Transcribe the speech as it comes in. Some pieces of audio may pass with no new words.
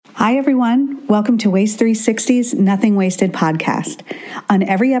Hi, everyone. Welcome to Waste 360's Nothing Wasted podcast. On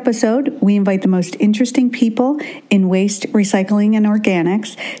every episode, we invite the most interesting people in waste, recycling, and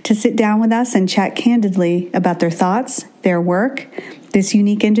organics to sit down with us and chat candidly about their thoughts, their work, this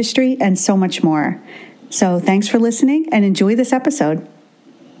unique industry, and so much more. So thanks for listening and enjoy this episode.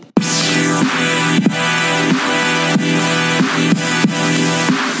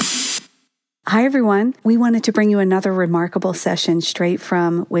 Hi, everyone. We wanted to bring you another remarkable session straight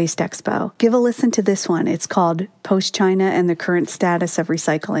from Waste Expo. Give a listen to this one. It's called Post-China and the Current Status of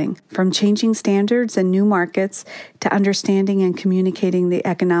Recycling. From changing standards and new markets to understanding and communicating the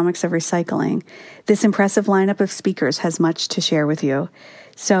economics of recycling, this impressive lineup of speakers has much to share with you.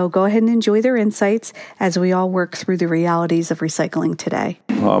 So go ahead and enjoy their insights as we all work through the realities of recycling today.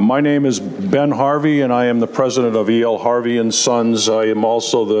 My name is Ben Harvey, and I am the president of E.L. Harvey & Sons. I am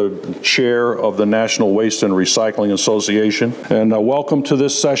also the chair of the National Waste and Recycling Association. And welcome to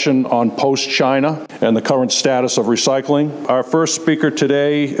this session on Post-China and the current status of recycling. Our first speaker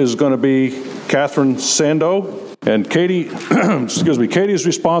today is going to be Catherine Sando. And Katie, Katie is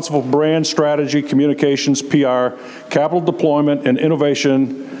responsible for brand strategy, communications, PR, capital deployment, and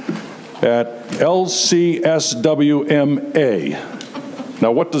innovation at LCSWMA.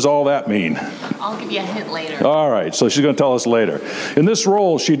 Now, what does all that mean? I'll give you a hint later. All right, so she's going to tell us later. In this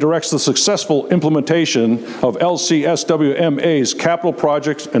role, she directs the successful implementation of LCSWMA's capital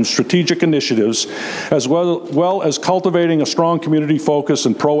projects and strategic initiatives, as well as cultivating a strong community focus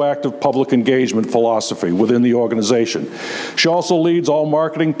and proactive public engagement philosophy within the organization. She also leads all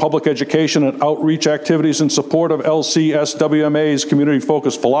marketing, public education, and outreach activities in support of LCSWMA's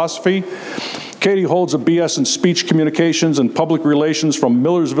community-focused philosophy. Katie holds a BS in Speech Communications and Public Relations from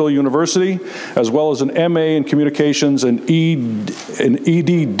Millersville University, as well as an MA in Communications and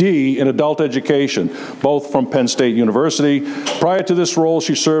EDD in Adult Education, both from Penn State University. Prior to this role,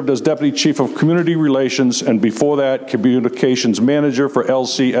 she served as Deputy Chief of Community Relations, and before that, Communications Manager for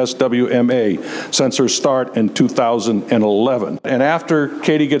LCSWMA since her start in 2011. And after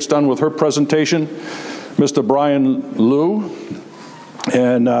Katie gets done with her presentation, Mr. Brian Liu.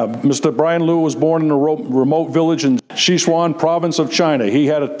 And Mr. Brian Liu was born in a remote village in Sichuan province of China. He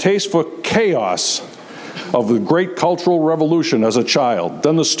had a taste for chaos of the Great Cultural Revolution as a child,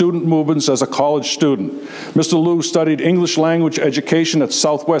 then the student movements as a college student. Mr. Liu studied English language education at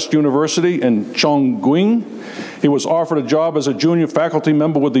Southwest University in Chongqing. He was offered a job as a junior faculty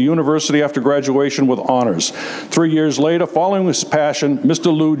member with the university after graduation with honors. 3 years later, following his passion,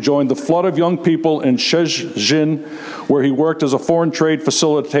 Mr. Liu joined the flood of young people in Shenzhen, where he worked as a foreign trade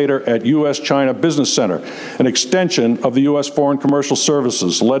facilitator at U.S.-China Business Center, an extension of the U.S. Foreign Commercial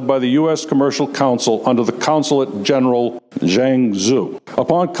Services, led by the U.S. Commercial Council under the Consulate General Zhang Zhu.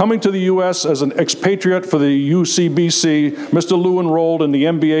 Upon coming to the U.S. as an expatriate for the UCBC, Mr. Liu enrolled in the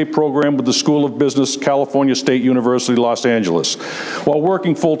MBA program with the School of Business, California State University, Los Angeles. While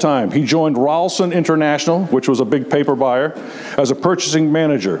working full-time, he joined Ralston International, which was a big paper buyer, as a purchasing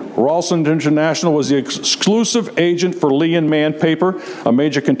manager. Ralston International was the exclusive agent for Lee & Man Paper, a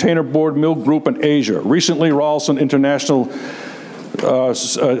major container board mill group in Asia. Recently, Ralston International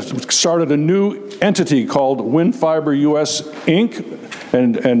started a new entity called WinFiber US Inc.,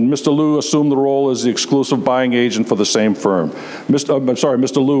 and Mr. Liu assumed the role as the exclusive buying agent for the same firm.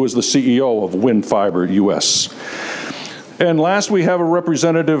 Mr. Liu is the CEO of WinFiber US. And last, we have a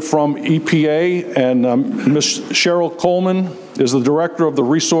representative from EPA, and Ms. Cheryl Coleman is the Director of the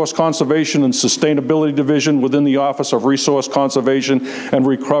Resource Conservation and Sustainability Division within the Office of Resource Conservation and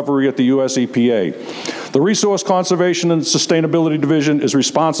Recovery at the U.S. EPA. The Resource Conservation and Sustainability Division is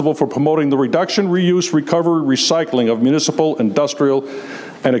responsible for promoting the reduction, reuse, recovery, recycling of municipal, industrial,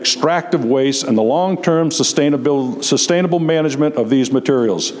 and extractive waste and the long-term sustainable management of these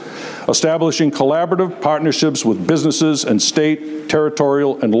materials, establishing collaborative partnerships with businesses and state,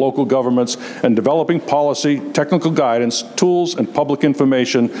 territorial, and local governments, and developing policy, technical guidance, tools, and public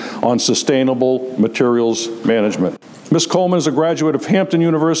information on sustainable materials management. Ms. Coleman is a graduate of Hampton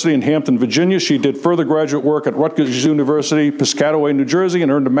University in Hampton, Virginia. She did further graduate work at Rutgers University, Piscataway, New Jersey, and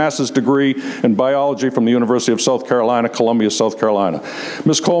earned a master's degree in biology from the University of South Carolina, Columbia, South Carolina.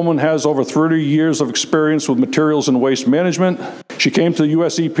 Ms. Coleman has over 30 years of experience with materials and waste management. She came to the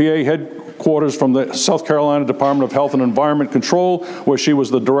U.S. EPA headquarters from the South Carolina Department of Health and Environment Control, where she was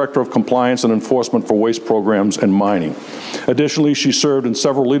the Director of Compliance and Enforcement for Waste Programs and Mining. Additionally, she served in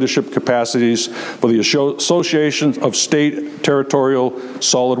several leadership capacities for the Association of State Territorial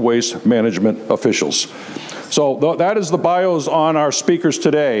Solid Waste Management Officials. So that is the bios on our speakers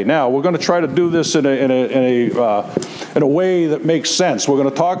today. Now we're going to try to do this in a way that makes sense. We're going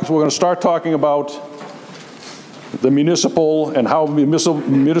to start talking about the municipal and how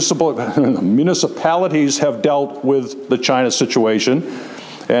municipalities have dealt with the China situation,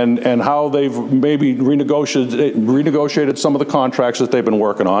 and how they've maybe renegotiated some of the contracts that they've been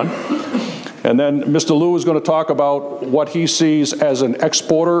working on. And then Mr. Liu is going to talk about what he sees as an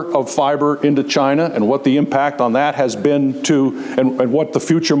exporter of fiber into China and what the impact on that has been and what the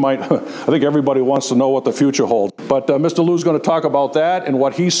future might, I think everybody wants to know what the future holds. But Mr. Liu is going to talk about that and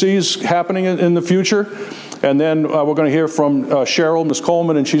what he sees happening in the future. And then we're going to hear from Cheryl, Ms.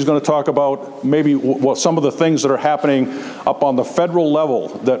 Coleman, and she's going to talk about maybe what some of the things that are happening up on the federal level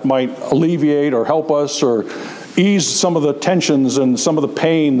that might alleviate or help us or ease some of the tensions and some of the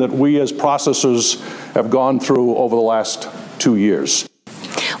pain that we as processors have gone through over the last 2 years.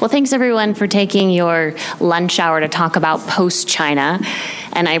 Well, thanks everyone for taking your lunch hour to talk about post-China.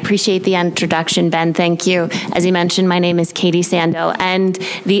 And I appreciate the introduction, Ben. Thank you. As you mentioned, my name is Katie Sando, and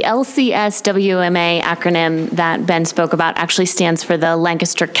the LCSWMA acronym that Ben spoke about actually stands for the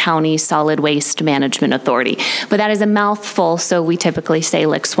Lancaster County Solid Waste Management Authority. But that is a mouthful, so we typically say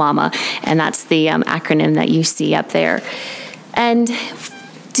LCSWMA, and that's the acronym that you see up there. And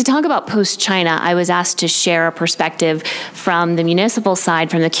to talk about post-China, I was asked to share a perspective from the municipal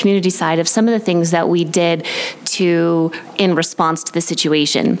side, from the community side, of some of the things that we did in response to the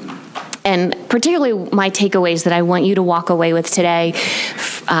situation. And particularly my takeaways that I want you to walk away with today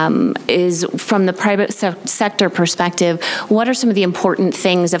is from the private sector perspective, what are some of the important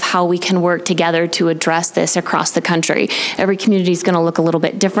things of how we can work together to address this across the country? Every community is going to look a little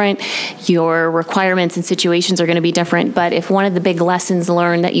bit different. Your requirements and situations are going to be different. But if one of the big lessons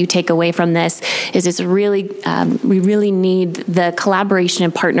learned that you take away from this is we really need the collaboration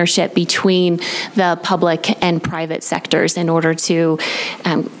and partnership between the public and private sectors in order to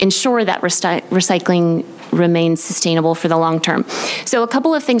ensure that recycling remains sustainable for the long term. So a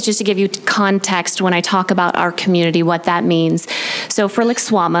couple of things just to give you context when I talk about our community, what that means. So for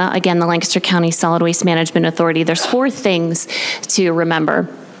LCSWMA, again, the Lancaster County Solid Waste Management Authority, there's 4 things to remember,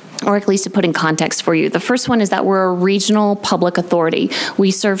 or at least to put in context for you. The first one is that we're a regional public authority. We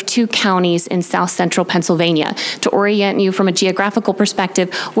serve 2 counties in south central Pennsylvania. To orient you from a geographical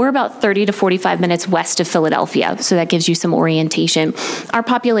perspective, we're about 30 to 45 minutes west of Philadelphia, so that gives you some orientation. Our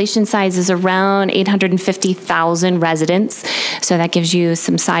population size is around 850,000 residents, so that gives you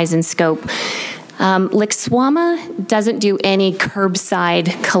some size and scope. LCSWMA doesn't do any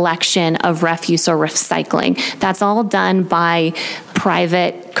curbside collection of refuse or recycling. That's all done by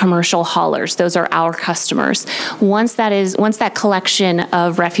private commercial haulers. Those are our customers. Once that collection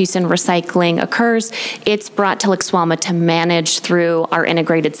of refuse and recycling occurs, it's brought to LCSWMA to manage through our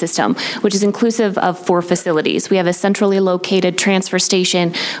integrated system, which is inclusive of 4 facilities. We have a centrally located transfer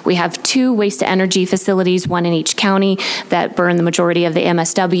station. We have 2 waste-to-energy facilities, 1 in each county, that burn the majority of the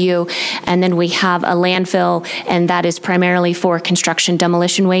MSW. And then we have a landfill, and that is primarily for construction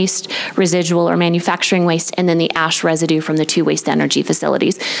demolition waste, residual or manufacturing waste, and then the ash residue from the 2 waste-to-energy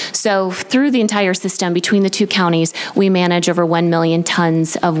facilities. So through the entire system, between the 2 counties, we manage over 1 million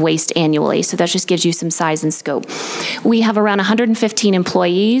tons of waste annually. So that just gives you some size and scope. We have around 115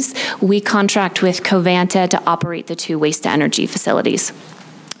 employees. We contract with Covanta to operate the 2 waste-to-energy facilities.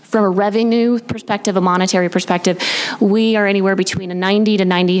 From a revenue perspective, a monetary perspective, we are anywhere between $90 to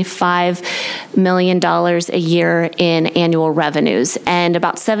 $95 million a year in annual revenues. And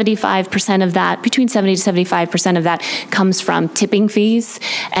about 75% of that, between 70 to 75% of that comes from tipping fees,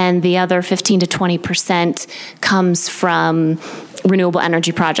 and the other 15 to 20% comes from renewable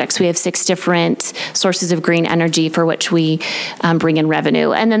energy projects. We have 6 different sources of green energy for which we bring in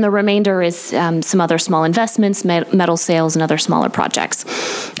revenue. And then the remainder is some other small investments, metal sales, and other smaller projects.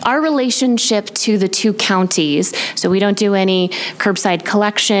 Our relationship to the 2 counties, so we don't do any curbside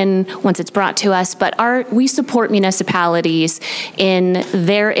collection once it's brought to us, but we support municipalities in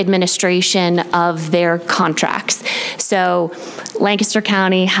their administration of their contracts. So Lancaster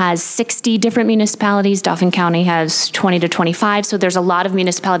County has 60 different municipalities. Dauphin County has 20 to 25. So there's a lot of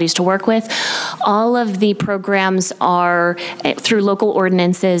municipalities to work with. All of the programs are through local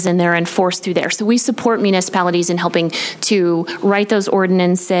ordinances, and they're enforced through there. So we support municipalities in helping to write those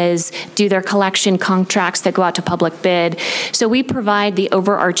ordinances, do their collection contracts that go out to public bid. So we provide the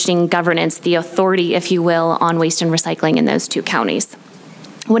overarching governance, the authority, if you will, on waste and recycling in those 2 counties.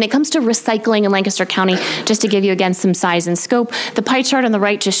 When it comes to recycling in Lancaster County, just to give you again some size and scope, the pie chart on the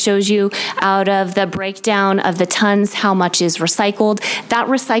right just shows you out of the breakdown of the tons, how much is recycled. That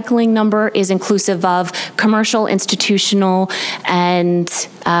recycling number is inclusive of commercial, institutional, and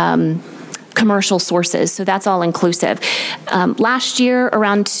commercial sources, so that's all inclusive. Last year,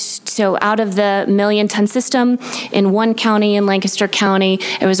 around So out of the 1 million ton system in one county, in Lancaster County,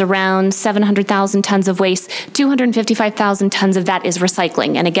 it was around 700,000 tons of waste. 255,000 tons of that is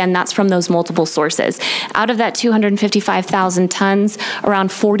recycling. And again, that's from those multiple sources. Out of that 255,000 tons,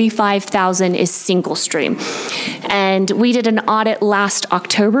 around 45,000 is single stream. And we did an audit last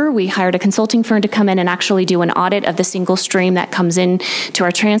October. We hired a consulting firm to come in and actually do an audit of the single stream that comes in to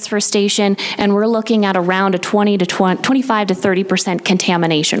our transfer station. And we're looking at around a 25 to 30%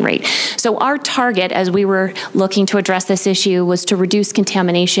 contamination rate. So our target, as we were looking to address this issue, was to reduce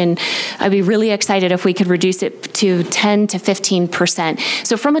contamination. I'd be really excited if we could reduce it to 10 to 15%.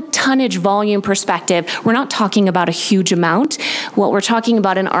 So from a tonnage volume perspective, we're not talking about a huge amount. What we're talking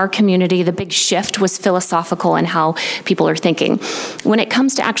about in our community, the big shift was philosophical in how people are thinking. When it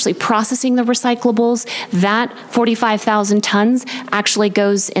comes to actually processing the recyclables, that 45,000 tons actually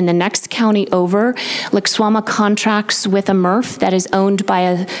goes in the next county over. Lakswama contracts with a MRF that is owned by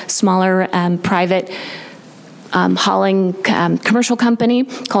a smaller private hauling commercial company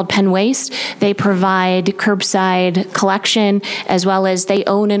called Penn Waste. They provide curbside collection, as well as they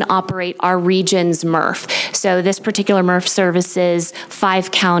own and operate our region's MRF. So this particular MRF services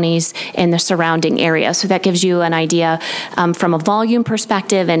 5 counties in the surrounding area. So that gives you an idea from a volume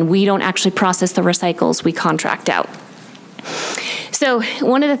perspective, and we don't actually process the recycles, we contract out. So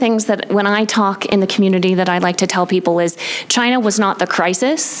one of the things that when I talk in the community that I like to tell people is China was not the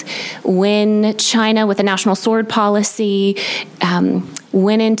crisis. When China, with the national sword policy,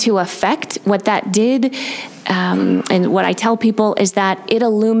 went into effect, what that did, and what I tell people is that it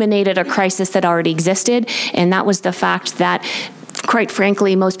illuminated a crisis that already existed, and that was the fact that quite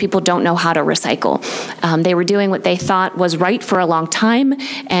frankly, most people don't know how to recycle. They were doing what they thought was right for a long time,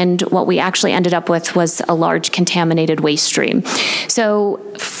 and what we actually ended up with was a large contaminated waste stream. So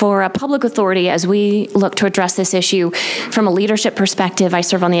for a public authority, as we look to address this issue from a leadership perspective, I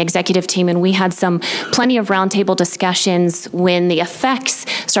serve on the executive team, and we had plenty of roundtable discussions when the effects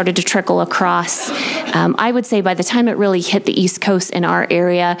started to trickle across. I would say by the time it really hit the East Coast in our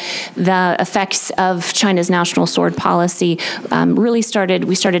area, the effects of China's national sword policy we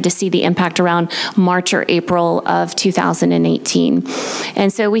started to see the impact around March or April of 2018.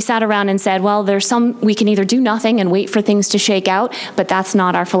 And so we sat around and said, well, we can either do nothing and wait for things to shake out, but that's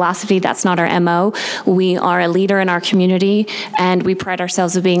not our philosophy, that's not our MO. We are a leader in our community, and we pride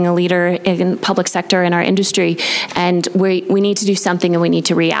ourselves of being a leader in the public sector in our industry, and we need to do something and we need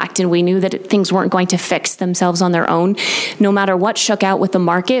to react. And we knew that things weren't going to fix themselves on their own. No matter what shook out with the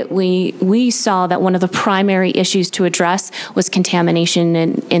market, we saw that one of the primary issues to address was contamination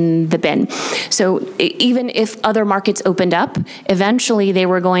in the bin. So even if other markets opened up, eventually they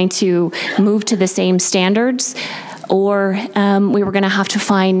were going to move to the same standards, or we were going to have to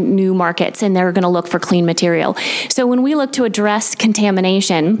find new markets, and they were going to look for clean material. So when we look to address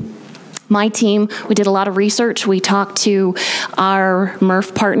contamination, my team, we did a lot of research. We talked to our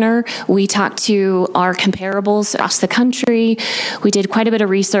MRF partner. We talked to our comparables across the country. We did quite a bit of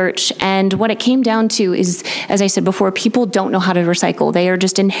research. And what it came down to is, as I said before, people don't know how to recycle. They are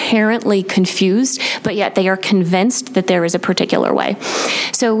just inherently confused, but yet they are convinced that there is a particular way.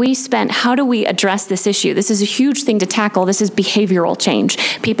 So we spent, how do we address this issue? This is a huge thing to tackle. This is behavioral change.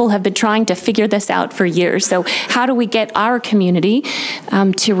 People have been trying to figure this out for years. So how do we get our community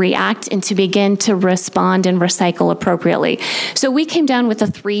to react and to begin to respond and recycle appropriately? So we came down with a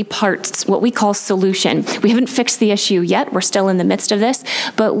 3 parts, what we call solution. We haven't fixed the issue yet. We're still in the midst of this,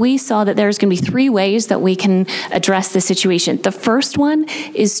 but we saw that there's going to be 3 ways that we can address the situation. The first one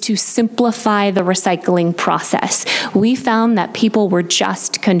is to simplify the recycling process. We found that people were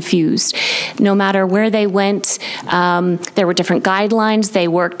just confused. No matter where they went, there were different guidelines. They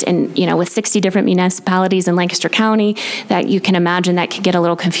worked with 60 different municipalities in Lancaster County. That you can imagine that could get a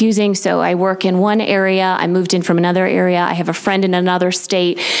little confusing. So I work in one area, I moved in from another area, I have a friend in another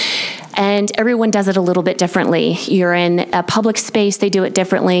state, and everyone does it a little bit differently. You're in a public space, they do it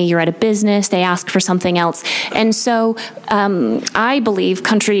differently. You're at a business, they ask for something else. And so I believe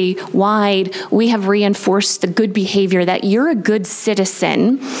countrywide, we have reinforced the good behavior that you're a good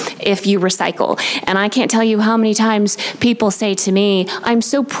citizen if you recycle. And I can't tell you how many times people say to me, I'm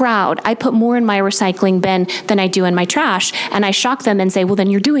so proud, I put more in my recycling bin than I do in my trash. And I shock them and say, well, then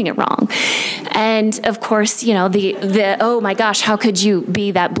you're doing it wrong. And of course, the oh my gosh, how could you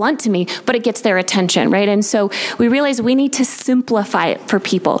be that blunt to me? money, but it gets their attention, right? And so we realize we need to simplify it for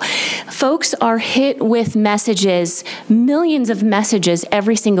people. Folks are hit with messages, millions of messages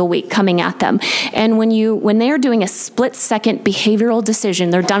every single week coming at them. And when they're doing a split-second behavioral decision,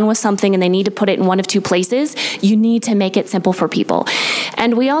 they're done with something and they need to put it in one of two places, you need to make it simple for people.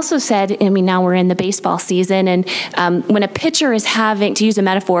 And we also said, I mean, now we're in the baseball season, and when a pitcher is having, to use a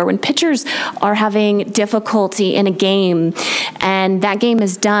metaphor, when pitchers are having difficulty in a game and that game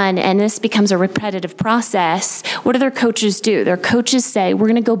is done and this becomes a repetitive process, what do their coaches do? Their coaches say, we're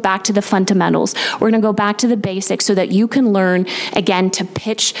going to go back to the fundamentals. We're going to go back to the basics so that you can learn, again, to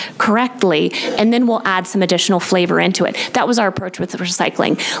pitch correctly, and then we'll add some additional flavor into it. That was our approach with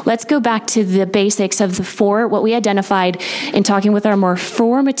recycling. Let's go back to the basics of the four, what we identified in talking with our more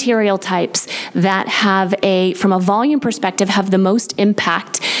four material types that have from a volume perspective, have the most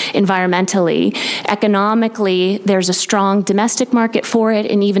impact environmentally. Economically, there's a strong domestic market for it,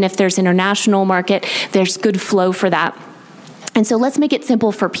 and even if there's international market, there's good flow for that. And so let's make it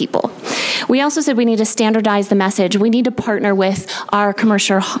simple for people. We also said we need to standardize the message. We need to partner with our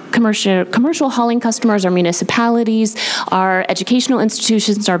commercial hauling customers, our municipalities, our educational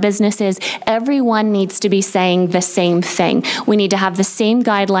institutions, our businesses. Everyone needs to be saying the same thing. We need to have the same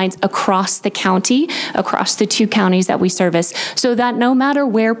guidelines across the county, across the 2 counties that we service, so that no matter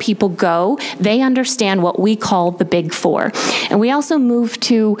where people go, they understand what we call the Big Four. And we also move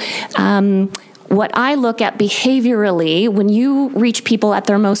to what I look at behaviorally. When you reach people at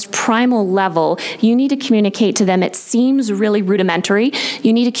their most primal level, you need to communicate to them. It seems really rudimentary.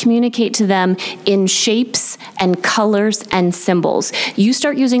 You need to communicate to them in shapes and colors and symbols. You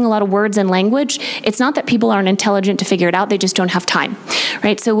start using a lot of words and language, it's not that people aren't intelligent to figure it out, they just don't have time,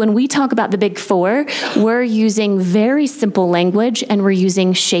 right? So when we talk about the Big Four, we're using very simple language, and we're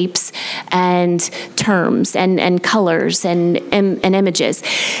using shapes and terms and colors and images.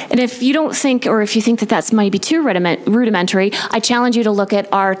 And if you don't think, or if you think that that's might be too rudimentary, I challenge you to look at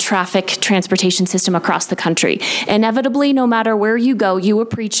our traffic transportation system across the country. Inevitably, no matter where you go, you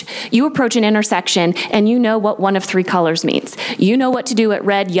approach an intersection and you know what one of 3 colors means. You know what to do at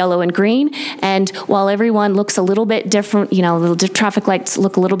red, yellow, and green. And while everyone looks a little bit different, the traffic lights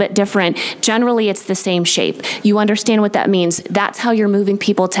look a little bit different, generally it's the same shape. You understand what that means. That's how you're moving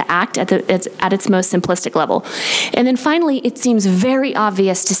people to act at its most simplistic level. And then finally, it seems very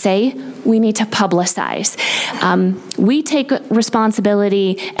obvious to say we need to publicize. We take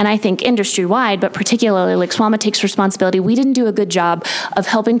responsibility, and I think industry-wide, but particularly Lake-Swama takes responsibility. We didn't do a good job of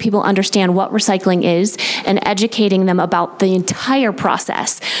helping people understand what recycling is and educating them about the entire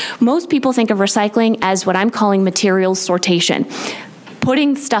process. Most people think of recycling as what I'm calling materials sortation,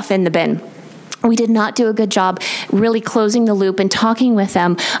 putting stuff in the bin. We did not do a good job really closing the loop and talking with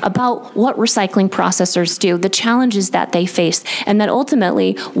them about what recycling processors do, the challenges that they face, and that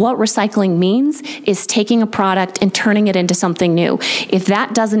ultimately what recycling means is taking a product and turning it into something new. If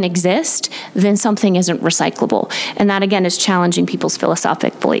that doesn't exist, then something isn't recyclable. And that, again, is challenging people's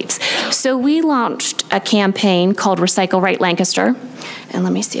philosophic beliefs. So we launched a campaign called Recycle Right Lancaster. And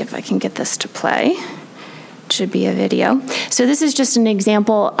let me see if I can get this to play. Should be a video. So this is just an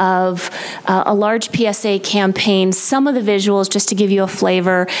example of a large PSA campaign, some of the visuals just to give you a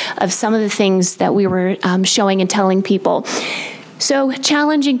flavor of some of the things that we were showing and telling people. So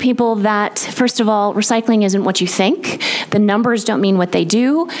challenging people that, first of all, recycling isn't what you think. The numbers don't mean what they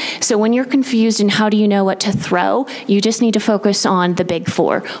do. So when you're confused and how do you know what to throw, you just need to focus on the Big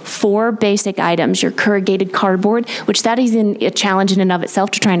Four. 4 basic items. Your corrugated cardboard, which that is a challenge in and of itself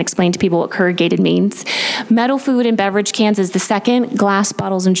to try and explain to people what corrugated means. Metal food and beverage cans is the second, glass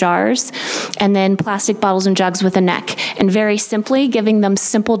bottles and jars, and then plastic bottles and jugs with a neck. And very simply, giving them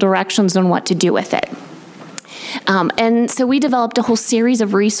simple directions on what to do with it. And so we developed a whole series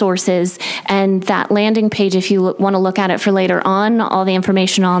of resources, and that landing page, if you want to look at it for later on, all the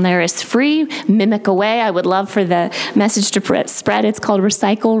information on there is free. Mimic away. I would love for the message to spread. It's called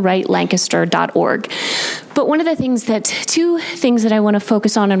recyclerightlancaster.org. But two things that I want to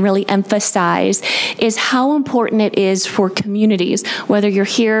focus on and really emphasize is how important it is for communities, whether you're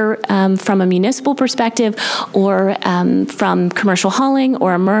here from a municipal perspective or from commercial hauling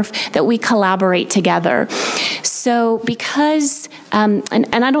or a MRF, that we collaborate together. So because, and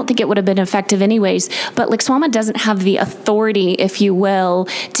I don't think it would have been effective anyways, but Lake-Swama doesn't have the authority, if you will,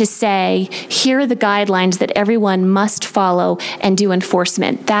 to say, here are the guidelines that everyone must follow and do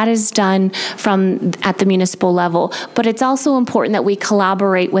enforcement. That is done at the municipal level. But it's also important that we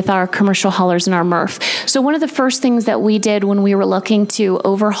collaborate with our commercial haulers and our MRF. So one of the first things that we did when we were looking to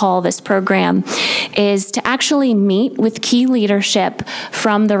overhaul this program is to actually meet with key leadership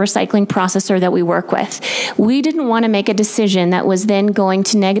from the recycling processor that we work with. We didn't want to make a decision that was then going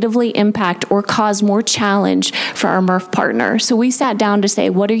to negatively impact or cause more challenge for our MRF partner. So we sat down to say,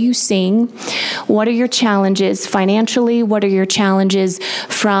 what are you seeing? What are your challenges financially? What are your challenges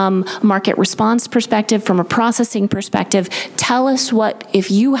from a market response perspective, from a processing perspective? Tell us what,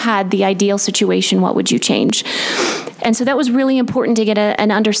 if you had the ideal situation, what would you change? And so that was really important to get an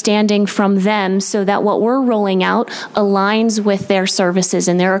understanding from them so that what we're rolling out aligns with their services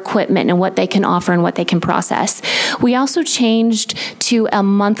and their equipment and what they can offer and what they can process. We also changed to a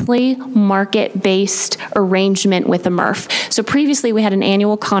monthly market-based arrangement with the MRF. So previously we had an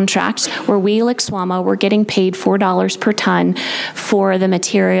annual contract where we, LCSWMA, were getting paid $4 per ton for the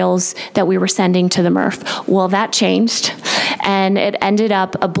materials that we were sending to the MRF. Well, that changed. And it ended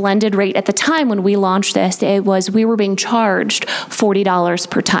up a blended rate at the time when we launched this, we were being charged $40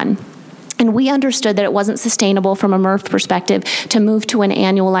 per ton. And we understood that it wasn't sustainable from a MRF perspective to move to an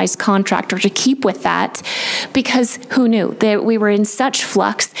annualized contract or to keep with that, because who knew that we were in such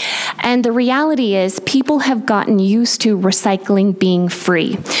flux. And the reality is people have gotten used to recycling being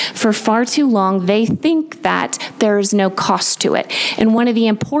free. For far too long, they think that there is no cost to it. And one of the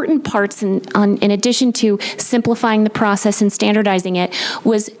important parts, in addition to simplifying the process and standardizing it,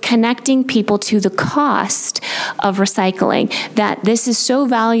 was connecting people to the cost of recycling, that this is so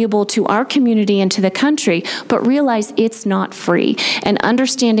valuable to our community and to the country, but realize it's not free. And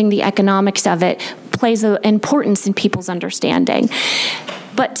understanding the economics of it plays an importance in people's understanding.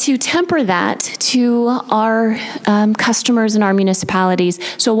 But to temper that to our customers and our municipalities,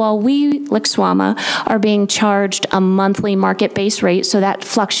 so while we, LCSWMA, are being charged a monthly market-based rate, so that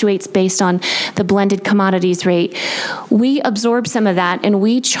fluctuates based on the blended commodities rate, we absorb some of that and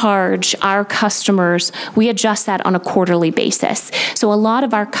we charge our customers, we adjust that on a quarterly basis. So a lot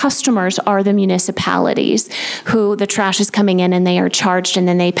of our customers are the municipalities who the trash is coming in and they are charged and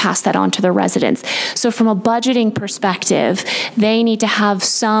then they pass that on to the residents. So from a budgeting perspective, they need to have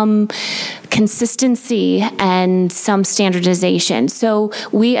some consistency and some standardization. So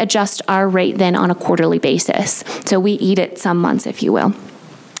we adjust our rate then on a quarterly basis. So we eat it some months, if you will.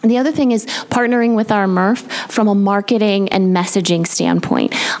 The other thing is partnering with our MRF from a marketing and messaging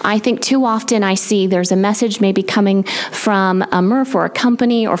standpoint. I think too often I see there's a message maybe coming from a MRF or a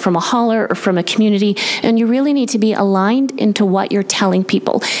company or from a hauler or from a community, and you really need to be aligned into what you're telling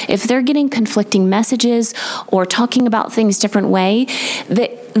people. If they're getting conflicting messages or talking about things different way,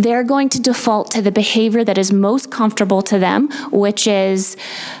 they're going to default to the behavior that is most comfortable to them, which is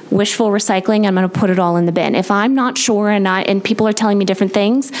wishful recycling. I'm going to put it all in the bin. If I'm not sure and people are telling me different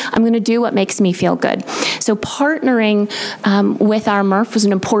things, I'm going to do what makes me feel good. So partnering with our MRF was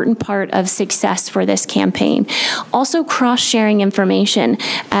an important part of success for this campaign. Also, cross-sharing information.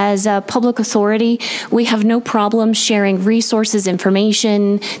 As a public authority, we have no problem sharing resources,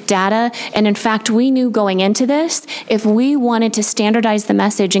 information, data. And in fact, we knew going into this, if we wanted to standardize the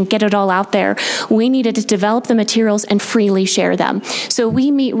message and get it all out there, we needed to develop the materials and freely share them. So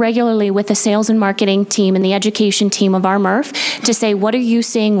we meet regularly with the sales and marketing team and the education team of our MRF to say, what are you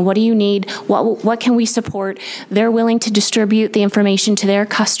seeing? What do you need? What can we support? They're willing to distribute the information to their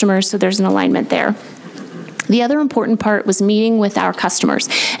customers, so there's an alignment there. The other important part was meeting with our customers.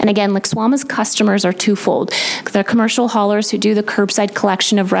 And again, LCSWMA's customers are twofold. The commercial haulers who do the curbside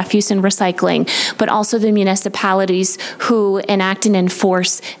collection of refuse and recycling, but also the municipalities who enact and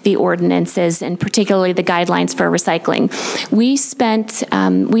enforce the ordinances and particularly the guidelines for recycling.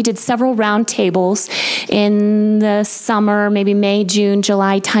 We did several roundtables in the summer, maybe May, June,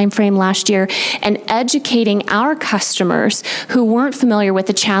 July timeframe last year, and educating our customers who weren't familiar with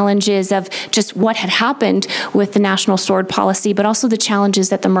the challenges of just what had happened with the national stored policy, but also the challenges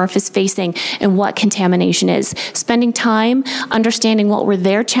that the MRF is facing and what contamination is. Spending time understanding what were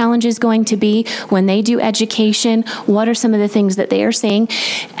their challenges going to be when they do education, what are some of the things that they are seeing,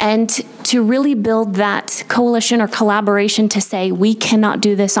 and to really build that coalition or collaboration to say we cannot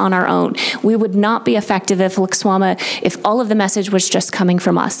do this on our own. We would not be effective if LCSWMA, if all of the message was just coming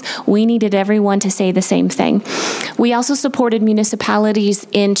from us. We needed everyone to say the same thing. We also supported municipalities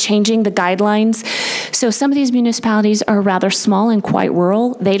in changing the guidelines. So some of these municipalities are rather small and quite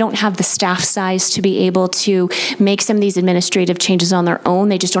rural. They don't have the staff size to be able to make some of these administrative changes on their own.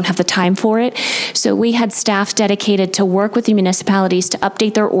 They just don't have the time for it. So we had staff dedicated to work with the municipalities to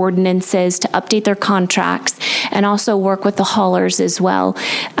update their ordinances, to update their contracts, and also work with the haulers as well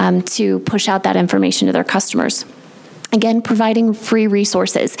to push out that information to their customers. Again, providing free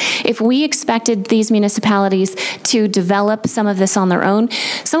resources. If we expected these municipalities to develop some of this on their own,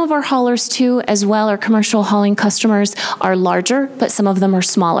 some of our haulers too, as well, our commercial hauling customers are larger, but some of them are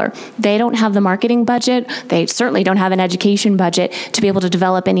smaller. They don't have the marketing budget. They certainly don't have an education budget to be able to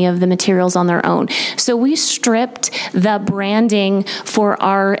develop any of the materials on their own. So we stripped the branding for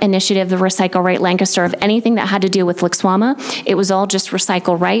our initiative, the Recycle Right Lancaster, of anything that had to do with Lixwama. It was all just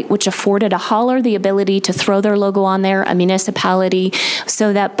Recycle Right, which afforded a hauler the ability to throw their logo on there, a municipality,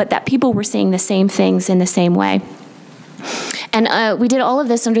 but that people were seeing the same things in the same way. And we did all of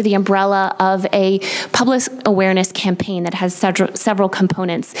this under the umbrella of a public awareness campaign that has several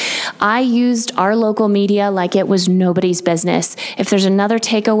components. I used our local media like it was nobody's business. If there's another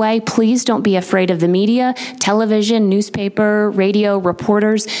takeaway, please don't be afraid of the media, television, newspaper, radio,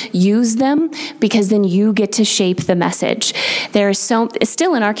 reporters. Use them, because then you get to shape the message.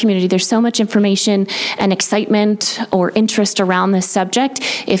 Still in our community, there's so much information and excitement or interest around this subject.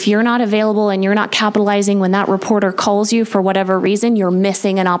 If you're not available and you're not capitalizing when that reporter calls you for whatever reason, you're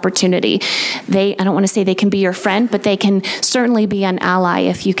missing an opportunity. I don't want to say they can be your friend, but they can certainly be an ally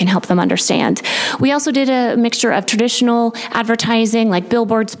if you can help them understand. We also did a mixture of traditional advertising like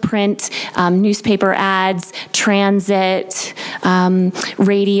billboards, print, newspaper ads, transit,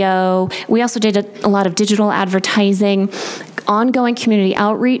 radio. We also did a lot of digital advertising. Ongoing community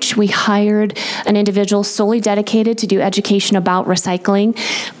outreach. We hired an individual solely dedicated to do education about recycling,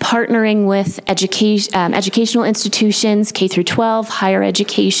 partnering with educational institutions, K through 12, higher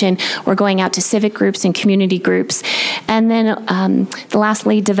education. We're going out to civic groups and community groups. And then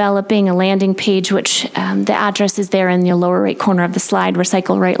lastly, developing a landing page, which the address is there in the lower right corner of the slide,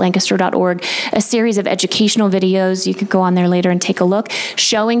 recyclerightlancaster.org, a series of educational videos. You could go on there later and take a look,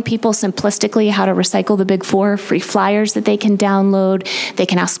 showing people simplistically how to recycle the big four, free flyers that they can download. They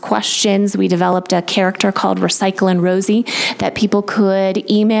can ask questions. We developed a character called Recyclin' Rosie that people could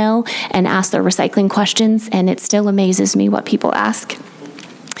email and ask their recycling questions, and it still amazes me what people ask.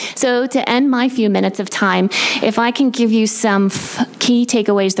 So to end my few minutes of time, if I can give you some key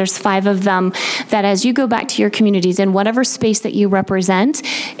takeaways, there's 5 of them, that as you go back to your communities in whatever space that you represent,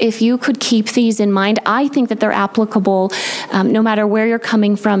 if you could keep these in mind, I think that they're applicable no matter where you're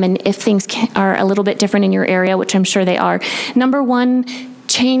coming from and if things are a little bit different in your area, which I'm sure they are. Number 1,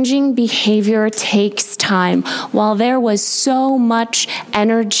 changing behavior takes time. While there was so much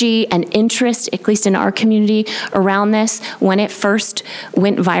energy and interest, at least in our community, around this when it first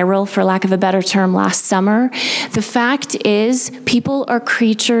went viral, for lack of a better term, last summer, the fact is people are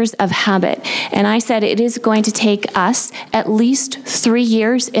creatures of habit. And I said it is going to take us at least 3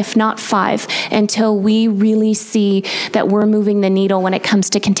 years, if not 5, until we really see that we're moving the needle when it comes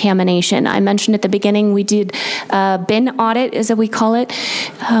to contamination. I mentioned at the beginning we did a bin audit, as we call it,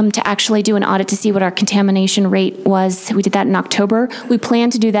 to actually do an audit to see what our contamination rate was. We did that in October. We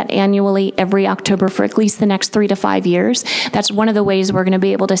plan to do that annually every October for at least the next 3 to 5 years. That's one of the ways we're going to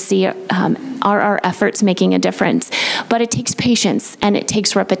be able to see are our efforts making a difference. But it takes patience and it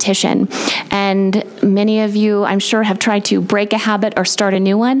takes repetition. And many of you, I'm sure, have tried to break a habit or start a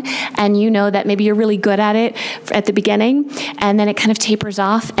new one, and you know that maybe you're really good at it at the beginning, and then it kind of tapers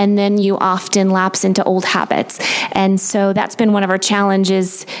off, and then you often lapse into old habits. And so that's been one of our challenges,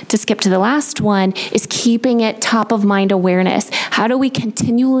 to skip to the last one, is keeping it top of mind awareness. How do we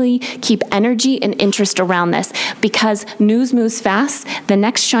continually keep energy and interest around this? Because news moves fast, the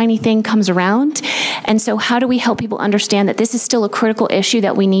next shiny thing comes around, and so how do we help people understand that this is still a critical issue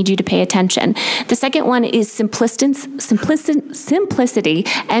that we need you to pay attention? The second one is simplicity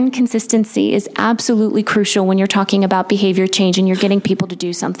and consistency is absolutely crucial when you're talking about behavior change and you're getting people to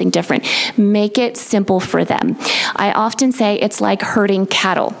do something different. Make it simple for them. I often say it's like herding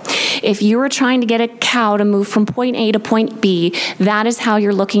cattle. If you are trying to get a cow to move from point A to point B, that is how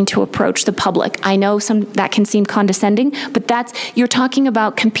you're looking to approach the public. I know that can seem condescending, but you're talking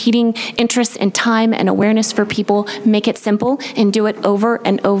about competing interests and time and awareness for people. Make it simple and do it over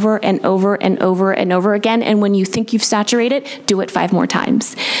and over and over and over and over again. And when you think you've saturated, do it 5 more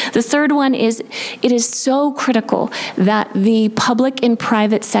times. The third one is, it is so critical that the public and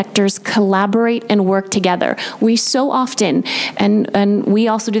private sectors collaborate and work together. We so often, and we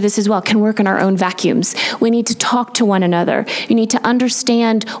also do this as well, can work in our own vacuums. We need to talk to one another. You need to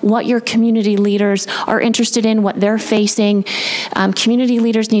understand what your community leaders are interested in, what they're facing. Community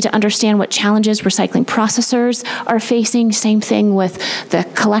leaders need to understand what challenges recycling processors are facing. Same thing with the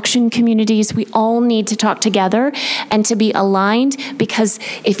collection communities. We all need to talk together and to be aligned, because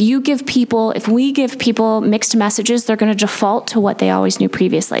if we give people mixed messages, they're going to default to what they always knew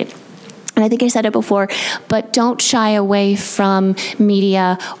previously. and I think I said it before, but don't shy away from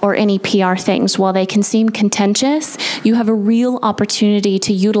media or any PR things. While they can seem contentious, you have a real opportunity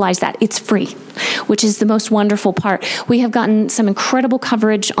to utilize that. It's free, which is the most wonderful part. We have gotten some incredible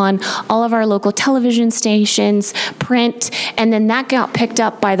coverage on all of our local television stations, print, and then that got picked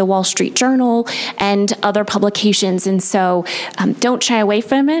up by the Wall Street Journal and other publications. And so don't shy away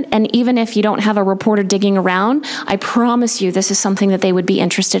from it. And even if you don't have a reporter digging around, I promise you this is something that they would be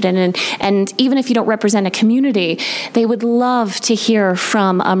interested in. And even if you don't represent a community, they would love to hear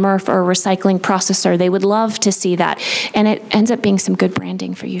from a MRF or a recycling processor. They would love to see that. And it ends up being some good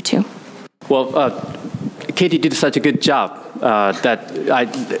branding for you too. Well, Katie did such a good job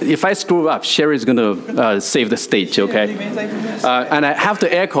if I screw up, Sherry's going to save the stage, okay? And I have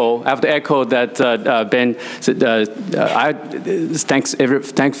to echo that Ben said,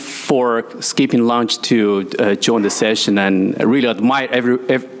 thanks for skipping lunch to join the session, and I really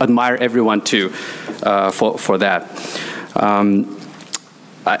admire everyone too for that.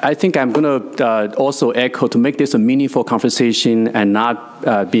 I think I'm going to also echo to make this a meaningful conversation and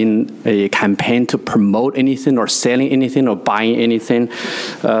not being a campaign to promote anything or selling anything or buying anything.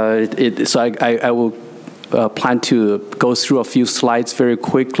 So I will plan to go through a few slides very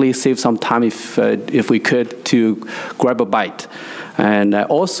quickly, save some time if we could to grab a bite. And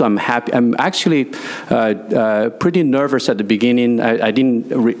also, I'm happy. I'm actually pretty nervous at the beginning.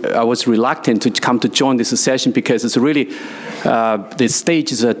 I was reluctant to come to join this session because it's really the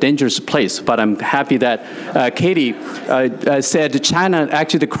stage is a dangerous place. But I'm happy that Katie said China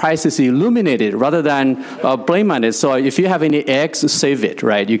actually the crisis illuminated rather than blame on it. So if you have any eggs, save it.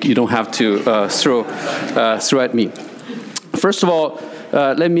 Right? You don't have to throw at me. First of all.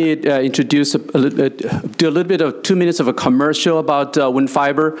 Let me introduce, do a little bit of 2 minutes of a commercial about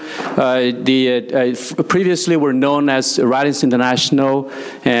WinFiber. Previously, we're known as Ralliance International,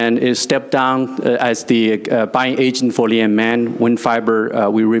 and it stepped down as the buying agent for Li & Man.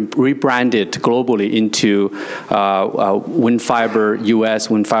 WinFiber, we rebranded globally into WinFiber US,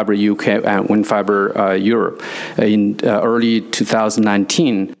 WinFiber UK, and WinFiber Europe in early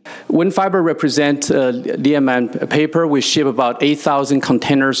 2019. WinFiber represents Li & Man paper. We ship about 8,000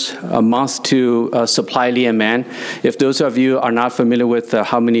 containers a month to supply Li & Man. If those of you are not familiar with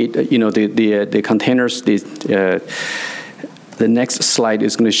how many, the containers, the next slide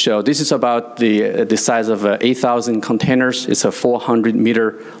is going to show. This is about the size of 8,000 containers. It's a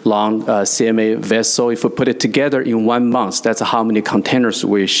 400-meter long CMA vessel. If we put it together in 1 month, that's how many containers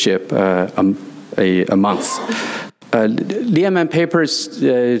we ship a month. Li & Man paper is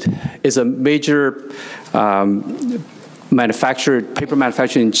a major paper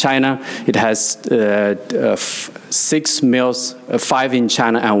manufacturer in China. It has 6 mills, 5 in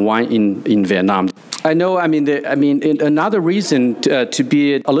China and 1 in Vietnam. I know. Another reason to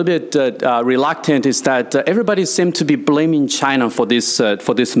be a little bit reluctant is that everybody seems to be blaming China for this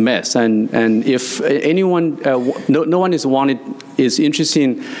mess. And if anyone, no one is interested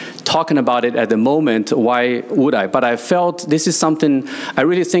in talking about it at the moment, why would I? But I felt this is something I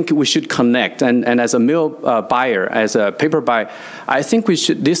really think we should connect. And as a mill buyer, as a paper buyer, I think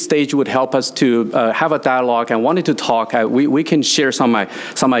this stage would help us to have a dialogue and wanted to talk. We can share some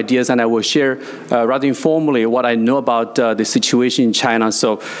ideas, and I will share rather informally what I know about the situation in China.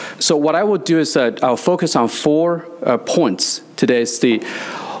 So what I will do is I'll focus on 4 points today. Is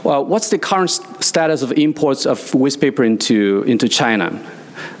what's the current status of imports of waste paper into China?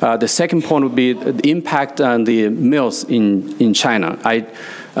 The second point would be the impact on the mills in China. I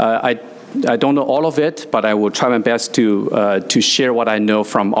don't know all of it, but I will try my best to share what I know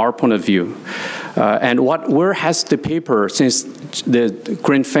from our point of view. And where has the paper, since the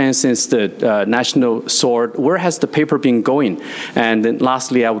Green Fence, since the National Sword, where has the paper been going? And then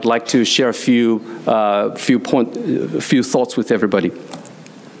lastly, I would like to share a few thoughts with everybody.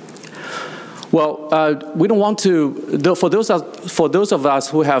 Well, we don't want to. For those of us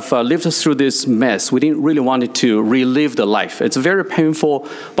who have lived through this mess, we didn't really want to relive the life. It's very painful.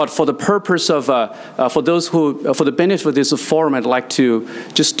 But for the purpose of, for the benefit of this forum, I'd like to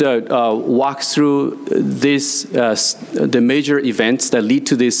just walk through the major events that lead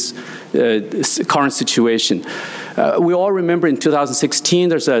to this current situation. We all remember in 2016,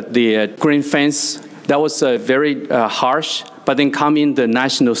 there's the Green Fence. That was very harsh. But then coming the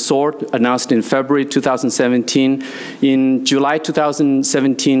National Sword, announced in February 2017. In July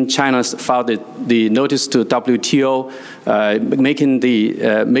 2017, China filed the notice to WTO, making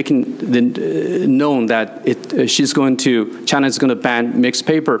known that China is going to ban mixed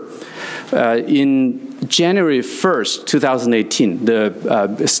paper. In January 1st, 2018,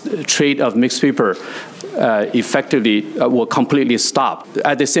 the trade of mixed paper effectively will completely stop.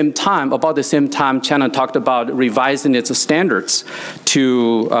 At the same time, about the same time, China talked about revising its standards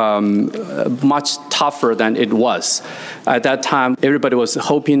to much tougher than it was. At that time, everybody was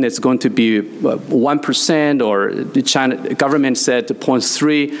hoping it's going to be 1%, or the China government said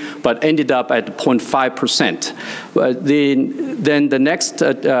 0.3, but ended up at 0.5%. Then the next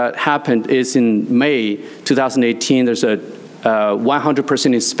happened is in May 2018. There's a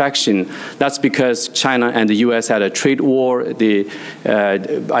 100% inspection. That's because China and the U.S. had a trade war.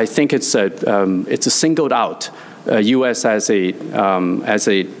 I think it's a singled out U.S. as a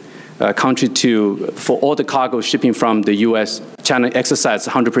country for all the cargo shipping from the U.S. China exercised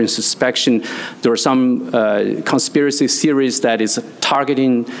 100% inspection. There were some conspiracy theories that is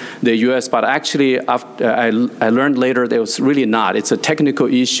targeting the U.S., but actually I learned later that it was really not. It's a technical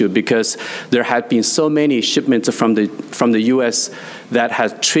issue because there had been so many shipments from the U.S. that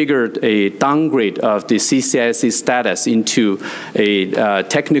has triggered a downgrade of the CCIC status into a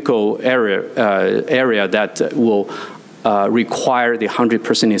technical area that will require the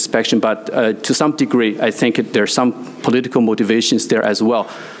 100% inspection, but to some degree, I think there's some political motivations there as well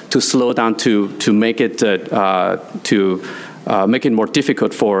to slow down to make it make it more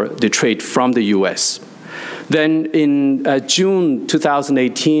difficult for the trade from the U.S. Then in June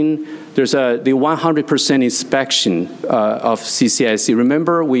 2018, there's the 100% inspection of CCIC.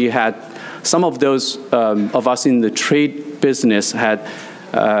 Remember, we had some of those of us in the trade business had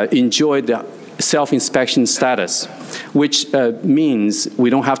enjoyed the self-inspection status, which means we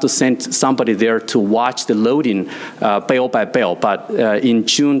don't have to send somebody there to watch the loading bale by bale. But in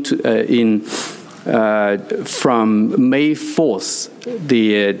June, from May 4th,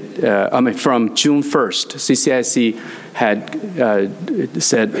 from June 1st, CCIC had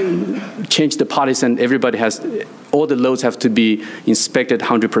said, change the policy, and everybody all the loads have to be inspected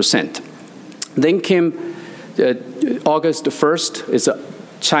 100%. Then came August 1st, is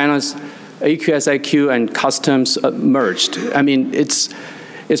China's AQSIQ and customs merged. I mean, it's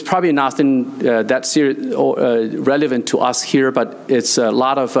probably nothing that relevant to us here, but it's a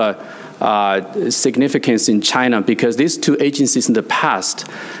lot of significance in China because these two agencies in the past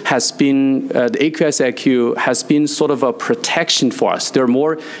has been, the AQSIQ has been sort of a protection for us. They're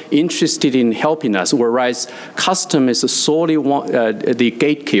more interested in helping us, whereas custom is solely the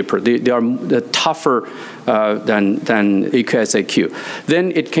gatekeeper. They are tougher than AQSIQ.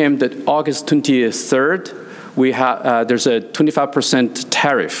 Then it came that August 23rd, there's a 25%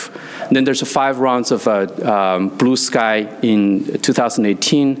 tariff. And then there's 5 rounds of Blue Sky in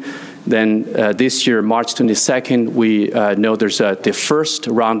 2018. Then this year, March 22nd, we know there's the first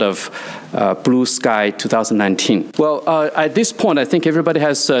round of Blue Sky 2019. Well, at this point, I think everybody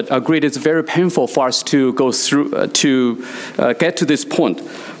has agreed it's very painful for us to go through to get to this point.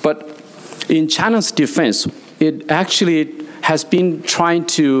 But in China's defense, it actually has been trying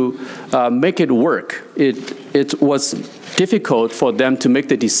to make it work. It was difficult for them to make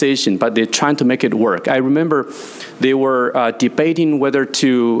the decision, but they're trying to make it work. I remember they were debating whether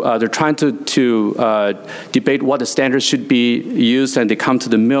they're trying to debate what the standards should be used, and they come to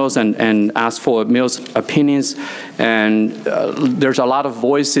the mills and ask for mills' opinions. And there's a lot of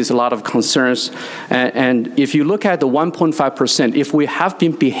voices, a lot of concerns. And if you look at the 1.5%, if we have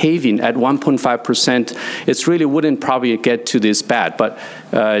been behaving at 1.5%, it really wouldn't probably get to this bad. But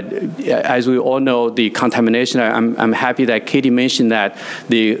as we all know, the contamination, I'm happy that Katie mentioned that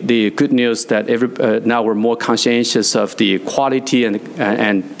the good news that now we're more conscientious of the quality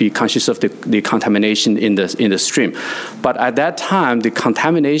and be conscious of the contamination in the stream. But at that time, the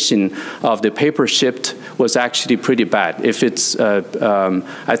contamination of the paper shipped was actually pretty bad. If it's,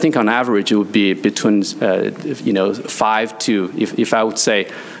 I think on average, it would be between, 5 to, if I would say,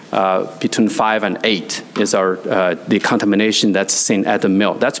 between 5 and 8 is the contamination that's seen at the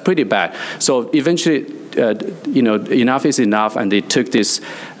mill. That's pretty bad. So eventually, enough is enough, and they took this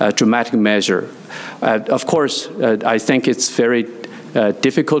dramatic measure. Of course, I think it's very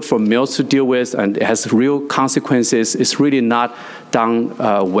difficult for mills to deal with, and it has real consequences. It's really not done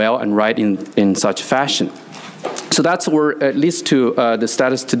well and right in such fashion. So that's where, at least to the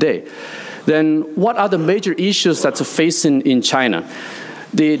status today. Then what are the major issues that's facing in China?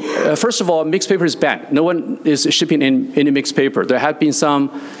 First of all, mixed paper is banned. No one is shipping in any mixed paper. There have been some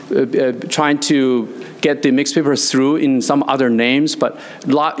trying to get the mixed paper through in some other names, but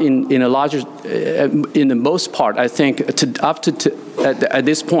in the most part, I think at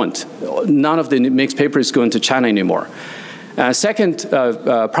this point, none of the mixed paper is going to China anymore. Second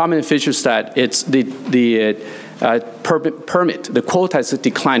prominent feature is that it's the permit, the quota is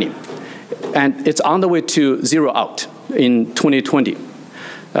declining. and it's on the way to zero out in 2020.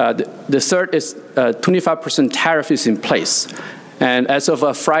 The third is 25% tariff is in place. And as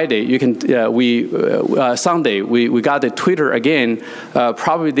of Friday, you can Sunday we got the Twitter again.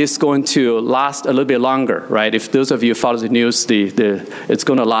 Probably this is going to last a little bit longer, right? If those of you follow the news, it's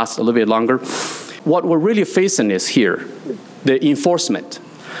going to last a little bit longer. What we're really facing is here, the enforcement.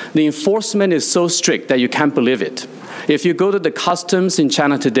 The enforcement is so strict that you can't believe it. If you go to the customs in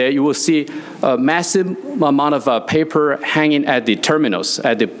China today, you will see a massive amount of paper hanging at the terminals,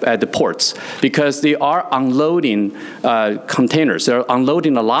 at the ports, because they are unloading containers. They're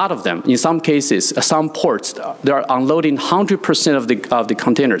unloading a lot of them. In some cases, some ports, they're unloading 100% of the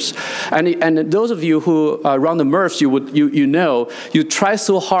containers. And those of you who run the MRFs, you know, you try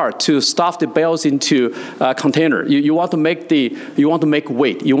so hard to stuff the bales into a container. You want to make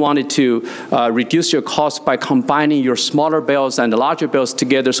weight. You wanted to reduce your cost by combining your smaller bales and the larger bales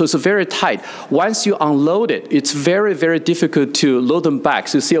together. So it's very tight. Once you unload it, it's very, very difficult to load them back.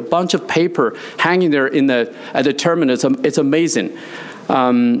 So you see a bunch of paper hanging there at the terminal. It's amazing.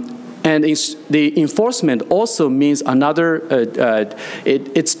 And the enforcement also means another,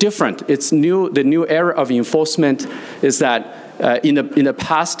 it's different. It's new. The new era of enforcement is that in the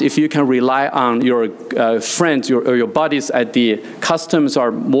past, if you can rely on your friends or your buddies at the customs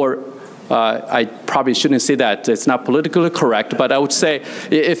are more, I probably shouldn't say that, it's not politically correct, but I would say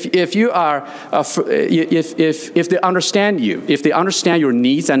if you are, if they understand you, if they understand your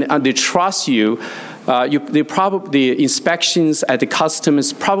needs and they trust you, the inspections at the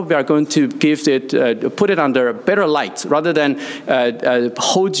customs probably are going to put it under a better light rather than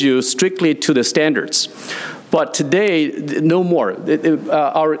hold you strictly to the standards. But today, no more.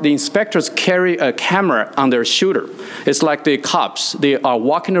 The inspectors carry a camera on their shooter. It's like the cops. They are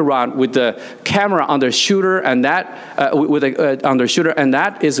walking around with the camera on their shooter, and that on their shooter, and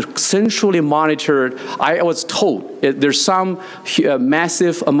that is centrally monitored. I was told there's some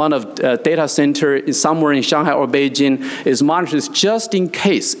massive amount of data center somewhere in Shanghai or Beijing is monitored just in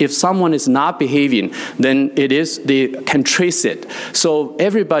case if someone is not behaving, then they can trace it. So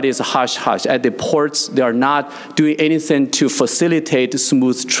everybody is hush hush at the ports. They are not doing anything to facilitate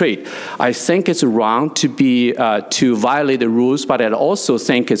smooth trade. I think it's wrong to violate the rules, but I also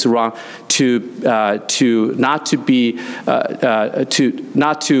think it's wrong to not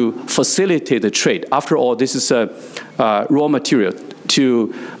to facilitate the trade. After all, this is a raw material.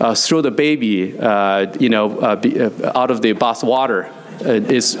 To throw the baby, out of the bath water.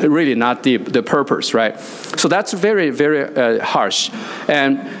 Is really not the purpose, right? So that's very, very harsh.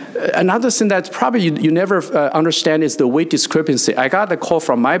 And another thing that probably you never understand is the weight discrepancy. I got a call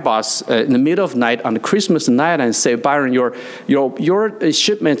from my boss in the middle of the night on the Christmas night and say, Byron, your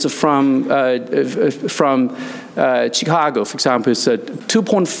shipments from Chicago, for example, is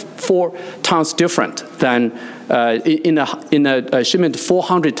 2.4 tons different than in a shipment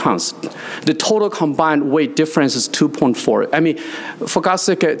 400 tons. The total combined weight difference is 2.4. I mean, for God's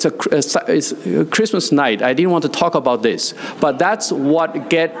sake, it's a Christmas night. I didn't want to talk about this, but that's what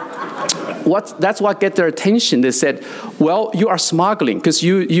get their attention. They said, well, you are smuggling because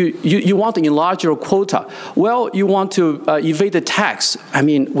you want to enlarge your quota. Well, you want to evade the tax. I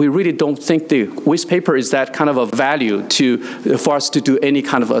mean, we really don't think the waste paper is that kind of a value for us to do any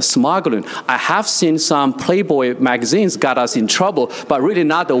kind of a smuggling. I have seen some Playboy magazines got us in trouble, but really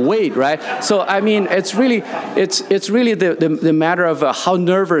not the weight, right? So I mean, it's really the matter of how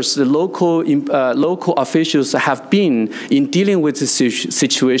nervous the local officials have been in dealing with the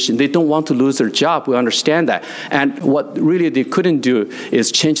situation. They don't want to lose their job. We understand that. And what really they couldn't do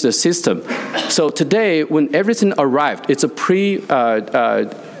is change the system. So today, when everything arrived, it's a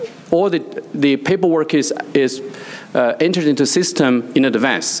all the paperwork is entered into the system in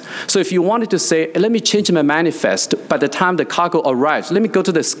advance. So if you wanted to say, let me change my manifest by the time the cargo arrives, let me go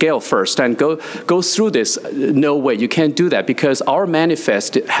to the scale first and go through this. No way, you can't do that because our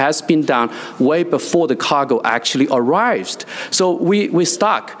manifest has been done way before the cargo actually arrives. So we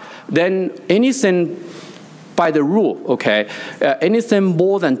stock. Then anything by the rule, okay, anything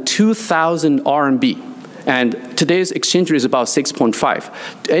more than 2,000 RMB. And today's exchange rate is about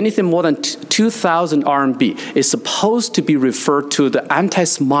 6.5. Anything more than 2,000 RMB is supposed to be referred to the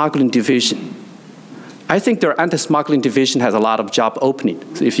anti-smuggling division. I think their anti-smuggling division has a lot of job opening,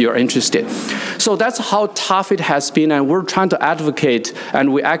 if you're interested. So that's how tough it has been, and we're trying to advocate.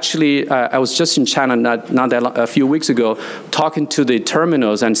 And we actually, I was just in China a few weeks ago, talking to the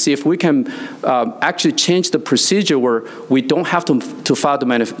terminals and see if we can actually change the procedure where we don't have to file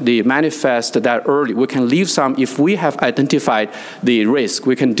the manifest that early. We can leave some if we have identified the risk.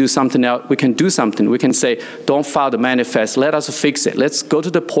 We can do something else. We can do something. We can say, don't file the manifest. Let us fix it. Let's go to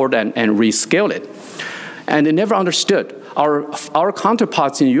the port and rescale it. And they never understood. Our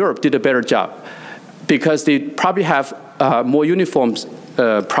counterparts in Europe did a better job because they probably have more uniform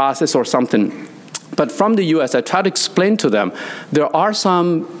process or something. But from the U.S., I try to explain to them there are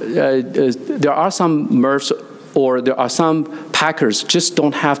some MRFs or there are some packers just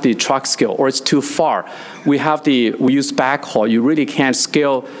don't have the truck scale, or it's too far. We use backhaul. You really can't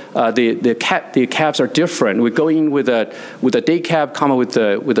scale. The cabs are different. We go in with a day cab, come with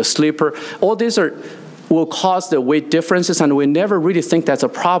a sleeper. All these will cause the weight differences, and we never really think that's a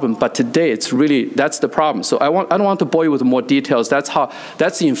problem. But today, that's the problem. So I don't want to bore you with more details. That's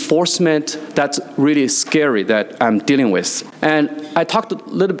the enforcement that's really scary that I'm dealing with. And I talked a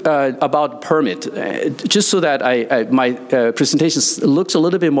little about permit, just so that my presentation looks a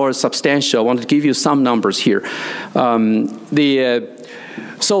little bit more substantial. I want to give you some numbers here.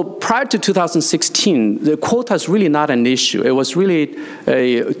 So prior to 2016, the quota is really not an issue. It was really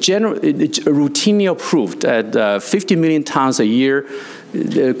routinely approved at 50 million tons a year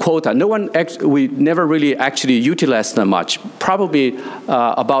quota. We never really actually utilized that much. Probably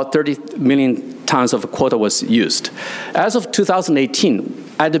about 30 million tons of quota was used. As of 2018,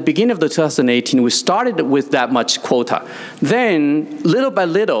 at the beginning of 2018, we started with that much quota. Then, little by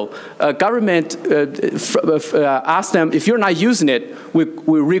little, government asked them, if you're not using it, we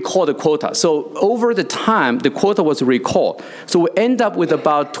recall the quota. So over the time, the quota was recalled. So we end up with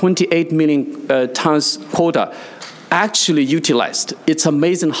about 28 million tons quota actually utilized. It's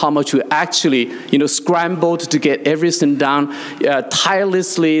amazing how much we actually, scrambled to get everything done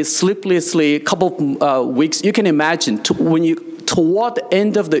tirelessly, sleeplessly, a couple of weeks. You can imagine toward the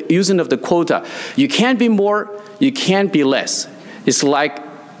end of the using of the quota, you can't be more, you can't be less. It's like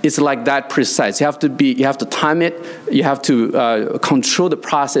that precise. You have to time it. You have to control the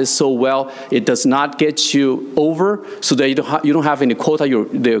process so well it does not get you over, so that you don't have any quota.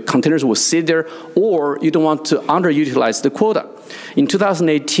 The containers will sit there, or you don't want to underutilize the quota. In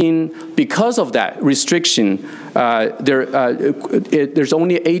 2018, because of that restriction, there's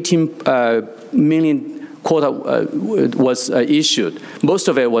only 18 million quota was issued. Most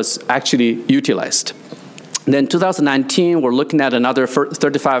of it was actually utilized. Then 2019, we're looking at another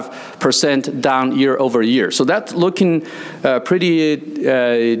 35% down year over year. So that's looking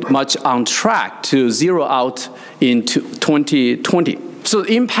pretty much on track to zero out in 2020. So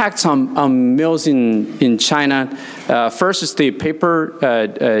the impacts on mills in China, first is the paper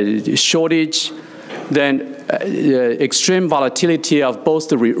shortage, then extreme volatility of both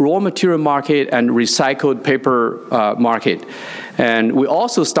the raw material market and recycled paper market. And we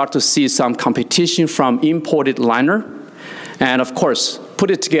also start to see some competition from imported liner. And of course, put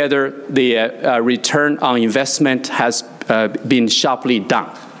it together, the return on investment has been sharply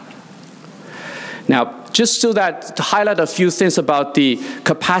down. Now, just so that to highlight a few things about the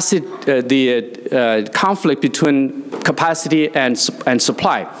capacity, the conflict between capacity and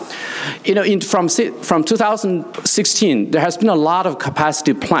supply. From 2016, there has been a lot of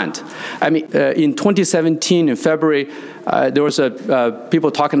capacity planned. I mean, in 2017, in February, there was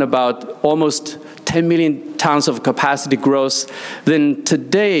people talking about almost 10 million tons of capacity growth. Then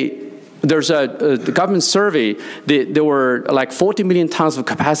today, there's the government survey, there were like 40 million tons of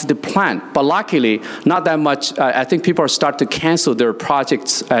capacity planned, but luckily, not that much. I think people are starting to cancel their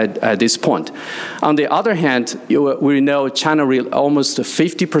projects at this point. On the other hand, we know China almost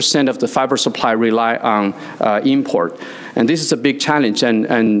 50% of the fiber supply rely on import. And this is a big challenge,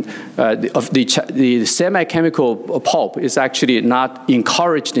 and the semi-chemical pulp is actually not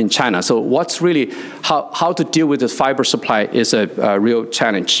encouraged in China. So what's really, how to deal with the fiber supply is a real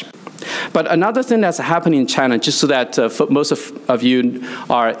challenge. But another thing that's happening in China, just so that most of you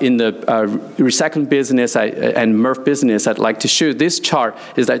are in the recycling business and MRF business, I'd like to show you this chart,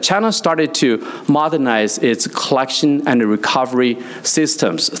 is that China started to modernize its collection and recovery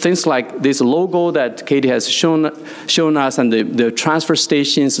systems. Things like this logo that Katie has shown us, and the transfer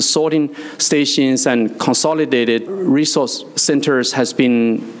stations, the sorting stations, and consolidated resource centers is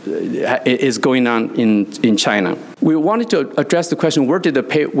going on in China. We wanted to address the question, where did the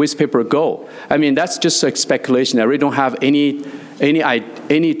waste paper go? I mean, that's just like speculation. I really don't have any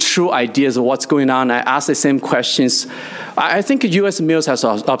any true ideas of what's going on. I ask the same questions. I think U.S. mills has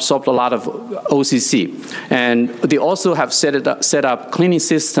absorbed a lot of OCC, and they also have set up cleaning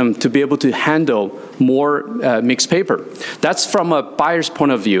system to be able to handle more mixed paper. That's from a buyer's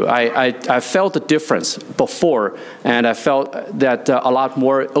point of view. I felt the difference before, and I felt that a lot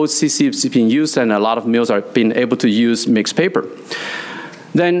more OCC is being used, and a lot of mills are being able to use mixed paper.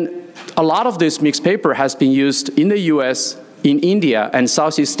 Then a lot of this mixed paper has been used in the U.S., in India and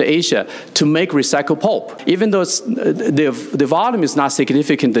Southeast Asia to make recycled pulp. Even though the volume is not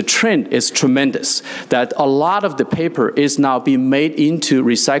significant, the trend is tremendous, that a lot of the paper is now being made into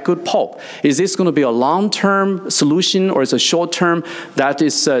recycled pulp. Is this going to be a long-term solution or is it a short-term? That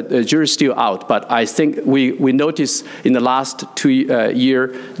is jury's still out. But I think we noticed in the last 2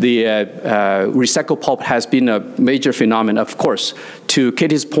 years, the recycled pulp has been a major phenomenon. Of course, to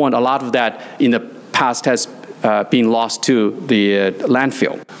Katie's point, a lot of that in the past has being lost to the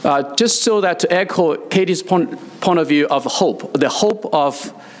landfill. Just so that to echo Katie's point of view of hope, the hope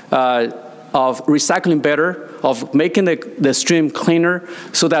of recycling better, of making the stream cleaner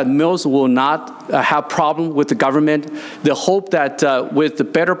so that mills will not have problem with the government, the hope that with the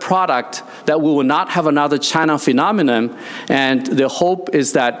better product that we will not have another China phenomenon, and the hope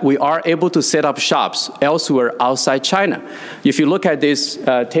is that we are able to set up shops elsewhere outside China. If you look at this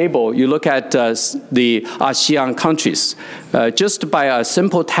table, you look at the ASEAN countries, just by a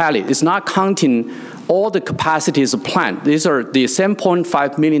simple tally, it's not counting all the capacities of plant. These are the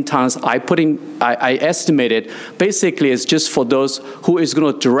 7.5 million tons I estimated. Basically, it's just for those who is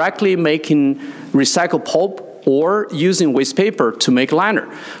going to directly making recycled pulp or using waste paper to make liner.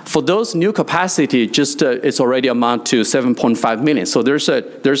 For those new capacity, just it's already amount to 7.5 million. So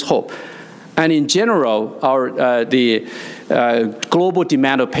there's hope. And in general, the global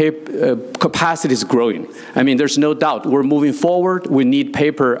demand of paper capacity is growing. I mean, there's no doubt. We're moving forward. We need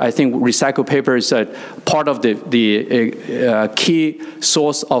paper. I think recycled paper is a part of the key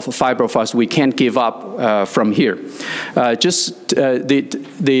source of fiber for us. We can't give up from here.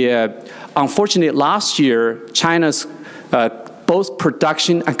 Unfortunately, last year, China's both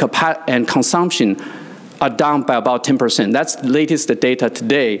production and consumption are down by about 10%. That's the latest data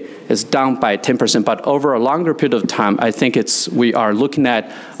today is down by 10%. But over a longer period of time, I think we are looking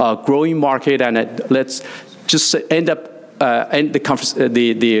at a growing market, and let's just end the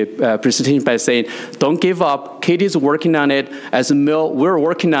presentation by saying, don't give up. Katie's working on it. As a mill, we're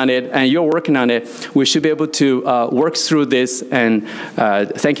working on it, and you're working on it. We should be able to work through this, and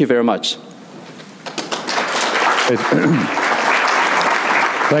thank you very much.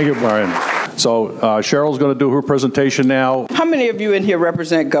 Thank you, Brian. So Cheryl's going to do her presentation now. How many of you in here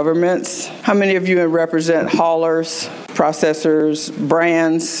represent governments? How many of you represent haulers, processors,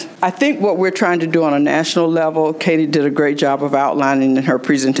 brands? I think what we're trying to do on a national level, Katie did a great job of outlining in her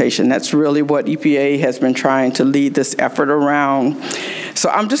presentation. That's really what EPA has been trying to lead this effort around.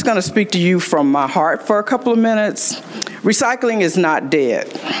 So I'm just going to speak to you from my heart for a couple of minutes. Recycling is not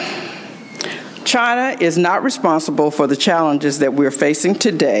dead. China is not responsible for the challenges that we're facing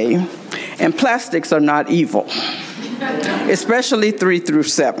today, and plastics are not evil, especially 3 through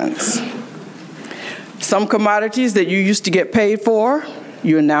 7s. Some commodities that you used to get paid for,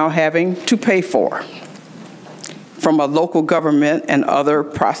 you're now having to pay for from a local government and other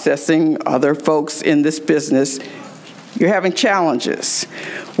folks in this business. You're having challenges.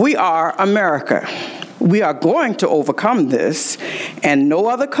 We are America. We are going to overcome this, and no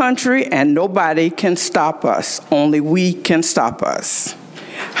other country and nobody can stop us. Only we can stop us.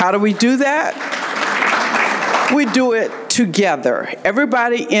 How do we do that? We do it together.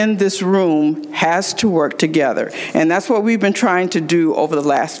 Everybody in this room has to work together, and that's what we've been trying to do over the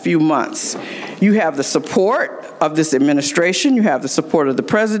last few months. You have the support of this administration. You have the support of the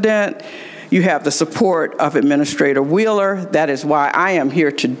president. You have the support of Administrator Wheeler. That is why I am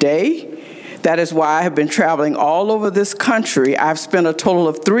here today. That is why I have been traveling all over this country. I've spent a total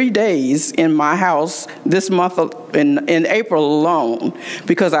of 3 days in my house this month in April alone,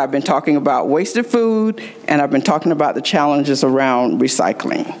 because I've been talking about wasted food and I've been talking about the challenges around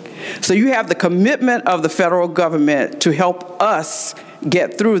recycling. So you have the commitment of the federal government to help us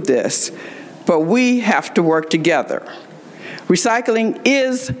get through this, but we have to work together. Recycling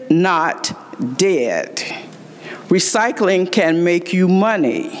is not dead. Recycling can make you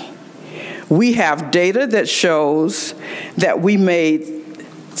money. We have data that shows that we made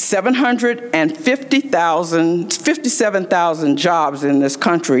 57,000 jobs in this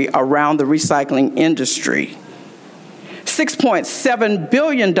country around the recycling industry. $6.7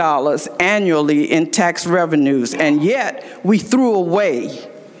 billion annually in tax revenues, and yet we threw away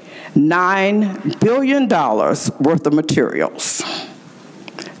 $9 billion worth of materials.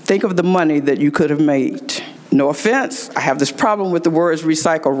 Think of the money that you could have made. No offense, I have this problem with the words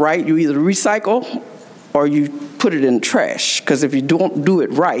recycle, right? You either recycle or you put it in the trash, because if you don't do it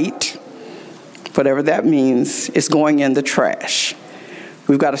right, whatever that means, it's going in the trash.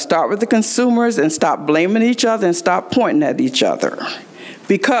 We've got to start with the consumers and stop blaming each other and stop pointing at each other.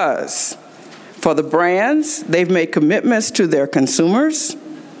 Because for the brands, they've made commitments to their consumers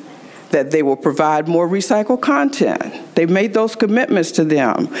that they will provide more recycled content. They've made those commitments to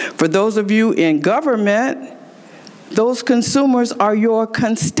them. For those of you in government, those consumers are your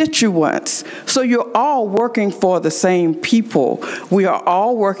constituents. So you're all working for the same people. We are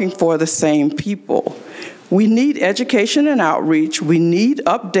all working for the same people. We need education and outreach. We need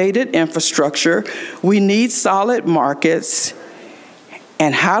updated infrastructure. We need solid markets.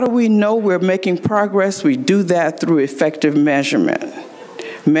 And how do we know we're making progress? We do that through effective measurement.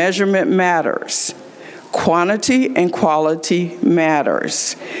 Measurement matters. Quantity and quality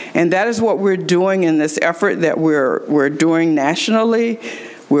matters. And that is what we're doing in this effort that we're doing nationally.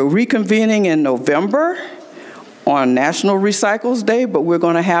 We're reconvening in November on National Recycles Day, but we're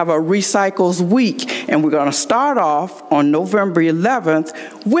going to have a Recycles Week, and we're going to start off on November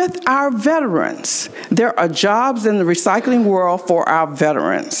 11th with our veterans. There are jobs in the recycling world for our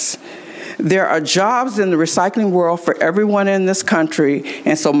veterans. There are jobs in the recycling world for everyone in this country,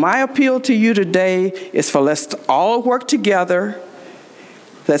 and so my appeal to you today is for let's all work together,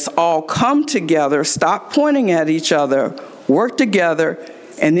 let's all come together, stop pointing at each other, work together,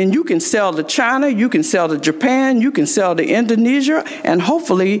 and then you can sell to China, you can sell to Japan, you can sell to Indonesia, and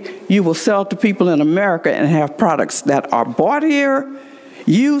hopefully you will sell to people in America and have products that are bought here,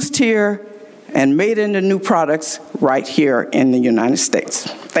 used here, and made into new products right here in the United States.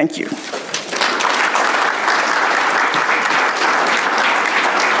 Thank you.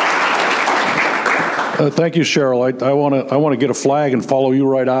 Thank you, Cheryl. I want to get a flag and follow you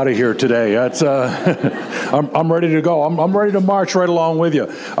right out of here today. That's I'm ready to go. I'm ready to march right along with you.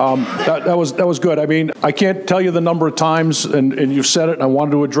 That was good. I mean, I can't tell you the number of times, and you've said it, and I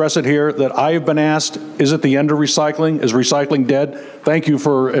wanted to address it here, that I have been asked, is it the end of recycling? Is recycling dead? Thank you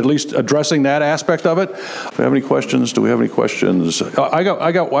for at least addressing that aspect of it. Do we have any questions? Do we have any questions? I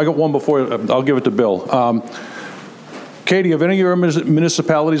got one before. I'll give it to Bill. Katie, have any of your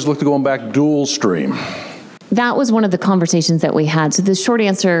municipalities looked at going back dual stream? That was one of the conversations that we had. So the short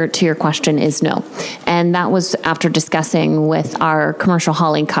answer to your question is no. And that was after discussing with our commercial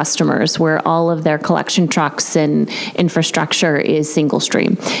hauling customers where all of their collection trucks and infrastructure is single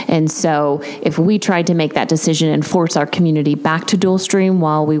stream. And so if we tried to make that decision and force our community back to dual stream,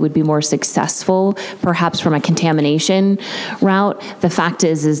 while we would be more successful, perhaps from a contamination route, the fact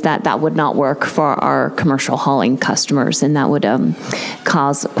is that that would not work for our commercial hauling customers, and that would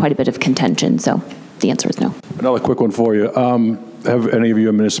cause quite a bit of contention. So the answer is no. Another quick one for you. Have any of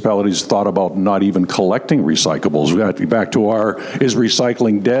your municipalities thought about not even collecting recyclables? We got to be back to is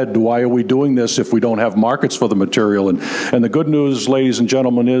recycling dead? Why are we doing this if we don't have markets for the material? And the good news, ladies and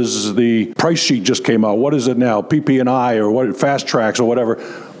gentlemen, is the price sheet just came out. What is it now? PP&I or what? Fast Tracks or whatever.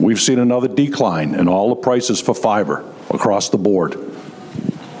 We've seen another decline in all the prices for fiber across the board.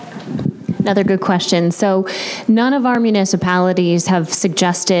 Another good question. So none of our municipalities have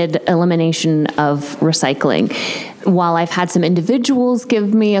suggested elimination of recycling. While I've had some individuals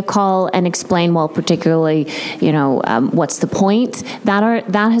give me a call and explain, well, particularly, what's the point? That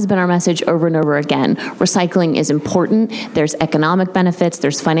has been our message over and over again. Recycling is important. There's economic benefits,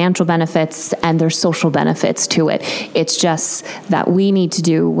 there's financial benefits, and there's social benefits to it. It's just that we need to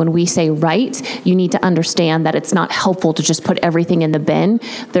do, when we say right, you need to understand that it's not helpful to just put everything in the bin.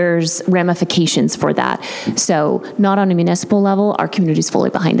 There's ramifications for that. So not on a municipal level, our community's fully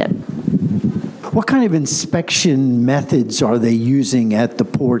behind it. What kind of inspection methods are they using at the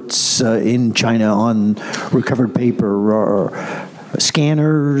ports in China on recovered paper? Or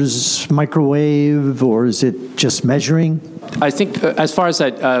scanners, microwave, or is it just measuring? I think as far as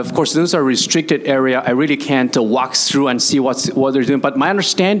that, of course, those are restricted area. I really can't walk through and see what they're doing. But my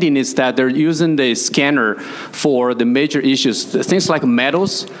understanding is that they're using the scanner for the major issues, things like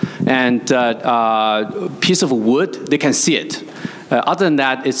metals and piece of wood. They can see it. Other than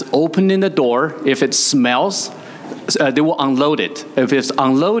that, it's opening the door. If it smells, they will unload it. If it's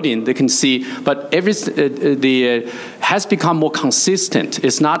unloading, they can see. But has become more consistent.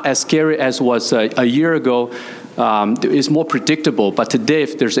 It's not as scary as was a year ago. It's more predictable. But today,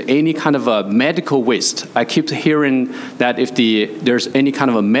 if there's any kind of a medical waste, I keep hearing that if there's any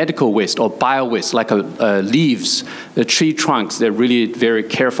kind of a medical waste or bio waste, like leaves, the tree trunks, they're really very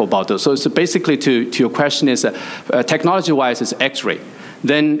careful about those. So basically, to your question is, technology-wise, it's X-ray.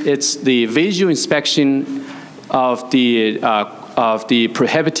 Then it's the visual inspection of the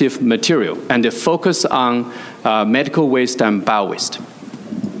prohibitive material and the focus on medical waste and bio-waste.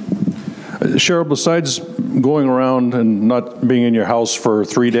 Cheryl, besides going around and not being in your house for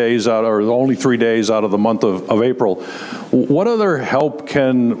 3 days out, or only 3 days out of the month of April, what other help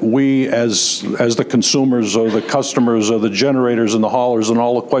can we as the consumers or the customers or the generators and the haulers and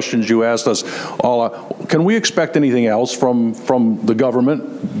all the questions you asked us, can we expect anything else from the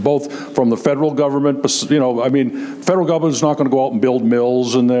government, both from the federal government? Federal government's not going to go out and build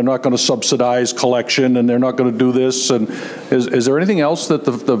mills, and they're not going to subsidize collection, and they're not going to do this. And is there anything else that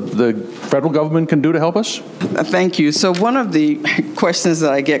the federal government can do to help us? Thank you. So one of the questions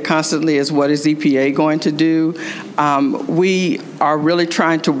that I get constantly is, what is EPA going to do? We are really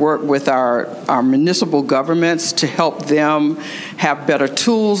trying to work with our municipal governments to help them have better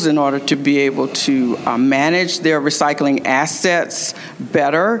tools in order to be able to manage their recycling assets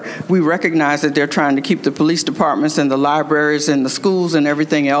better. We recognize that they're trying to keep the police departments and the libraries and the schools and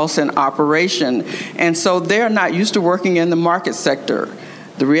everything else in operation. And so they're not used to working in the market sector.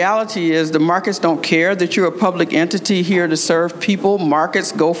 The reality is the markets don't care that you're a public entity here to serve people.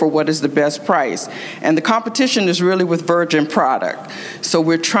 Markets go for what is the best price. And the competition is really with virgin product. So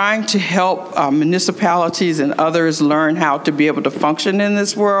we're trying to help municipalities and others learn how to be able to function in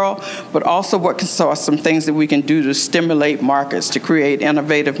this world, but also what are some things that we can do to stimulate markets, to create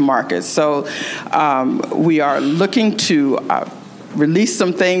innovative markets. So we are looking to release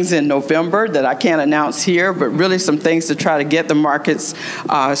some things in November that I can't announce here, but really some things to try to get the markets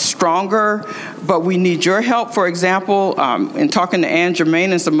stronger. But we need your help. For example, in talking to Ann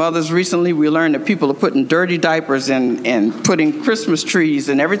Germain and some others recently, we learned that people are putting dirty diapers and putting Christmas trees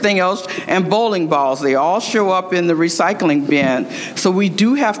and everything else, and bowling balls. They all show up in the recycling bin. So we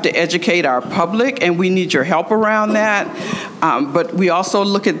do have to educate our public, and we need your help around that. But we also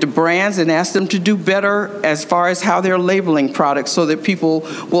look at the brands and ask them to do better as far as how they're labeling products, so that people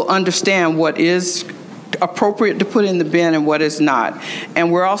will understand what is appropriate to put in the bin and what is not.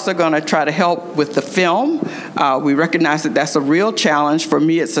 And we're also going to try to help with the film. We recognize that that's a real challenge. For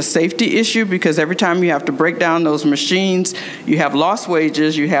me, it's a safety issue, because every time you have to break down those machines, you have lost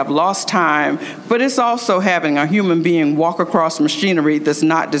wages, you have lost time, but it's also having a human being walk across machinery that's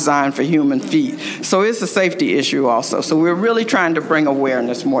not designed for human feet. So it's a safety issue also. So we're really trying to bring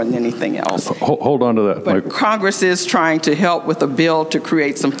awareness more than anything else. Hold on to that, but Mike. Congress is trying to help with a bill to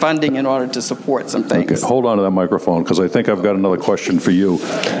create some funding in order to support some things. Okay, hold on to that microphone, because I think I've got another question for you.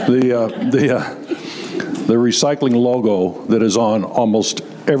 The recycling logo that is on almost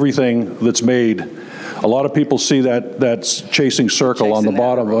everything that's made, a lot of people see that's chasing circle on the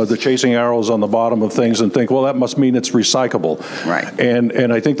bottom, the chasing arrows on the bottom of things, and think, well, that must mean it's recyclable. Right.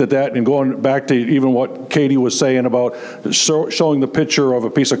 And I think that, and going back to even what Katie was saying about showing the picture of a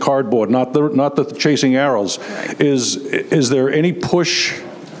piece of cardboard, not the chasing arrows, right. Is there any push?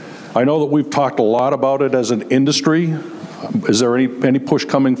 I know that we've talked a lot about it as an industry. Is there any push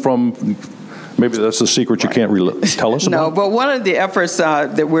coming from? Maybe that's the secret you can't tell us about. No, but one of the efforts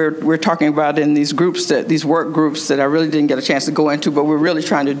that we're talking about in these groups, these work groups that I really didn't get a chance to go into, but we're really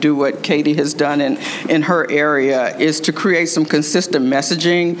trying to do what Katie has done in her area, is to create some consistent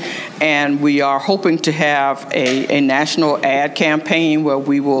messaging. And we are hoping to have a national ad campaign where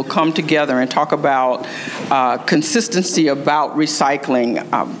we will come together and talk about consistency about recycling.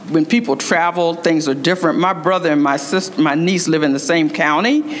 When people travel, things are different. My brother and my niece live in the same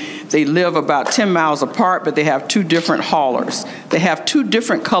county. They live about 10 miles apart, but they have two different haulers. They have two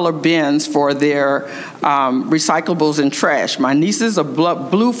different color bins for their recyclables and trash. My niece's are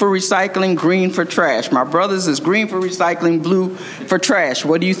blue for recycling, green for trash. My brother's is green for recycling, blue for trash.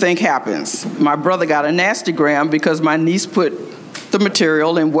 What do you think happens? My brother got a nastygram because my niece put the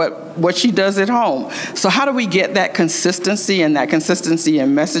material in what she does at home. So how do we get that consistency, and that consistency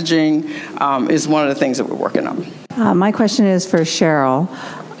in messaging is one of the things that we're working on. My question is for Cheryl.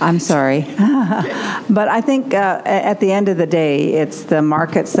 I'm sorry. But I think at the end of the day, it's the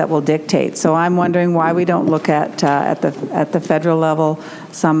markets that will dictate. So I'm wondering why we don't look at the federal level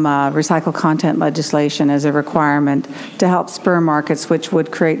some recycled content legislation as a requirement to help spur markets, which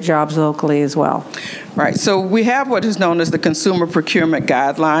would create jobs locally as well. Right. So we have what is known as the Consumer Procurement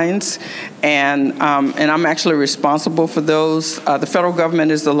Guidelines, and I'm actually responsible for those. The federal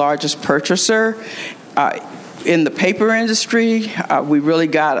government is the largest purchaser. In the paper industry, we really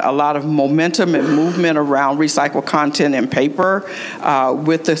got a lot of momentum and movement around recycled content in paper.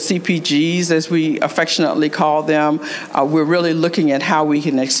 With the CPGs, as we affectionately call them, we're really looking at how we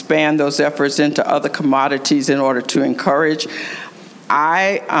can expand those efforts into other commodities in order to encourage.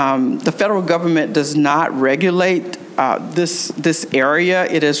 The federal government does not regulate this area.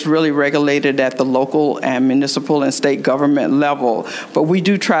 It is really regulated at the local and municipal and state government level, but we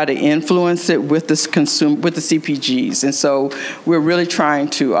do try to influence it with the CPGs, and so we're really trying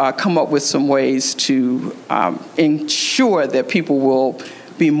to come up with some ways to ensure that people will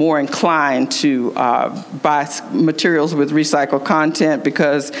be more inclined to buy materials with recycled content,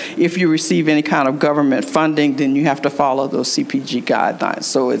 because if you receive any kind of government funding, then you have to follow those CPG guidelines.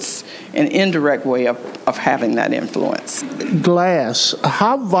 So it's an indirect way of having that influence. Glass.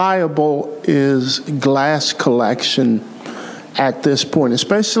 How viable is glass collection at this point,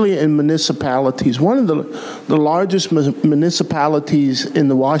 especially in municipalities? One of the largest municipalities in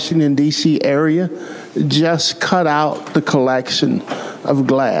the Washington, D.C. area just cut out the collection of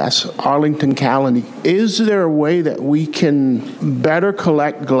glass, Arlington County. Is there a way that we can better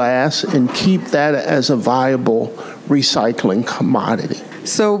collect glass and keep that as a viable recycling commodity?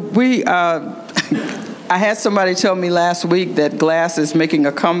 So I had somebody tell me last week that glass is making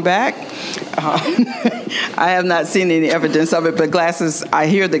a comeback. I have not seen any evidence of it, but I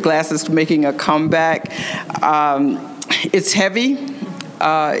hear that glass is making a comeback. It's heavy.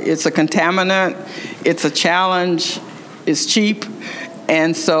 It's a contaminant. It's a challenge. It's cheap.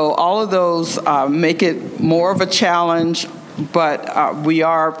 And so all of those make it more of a challenge, but we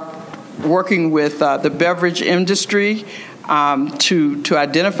are working with the beverage industry to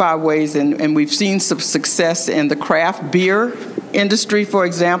identify ways, and we've seen some success in the craft beer industry, for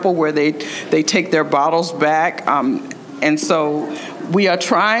example, where they take their bottles back. And so we are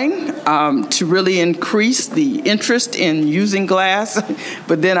trying to really increase the interest in using glass.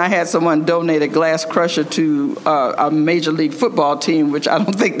 But then I had someone donate a glass crusher to a Major League Football team, which I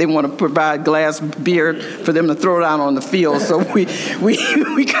don't think they want to provide glass beer for them to throw down on the field. So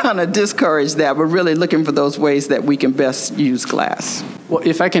we kind of discourage that. We're really looking for those ways that we can best use glass. Well,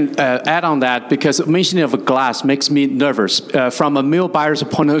 if I can add on that, because mentioning of glass makes me nervous. From a meal buyer's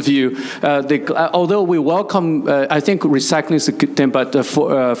point of view, although we welcome, I think recycling is a good thing, but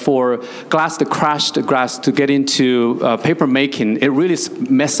for glass, the crushed glass to get into paper making, it really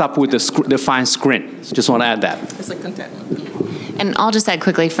mess up with the fine screen. So just want to add that. It's a contaminant. And I'll just add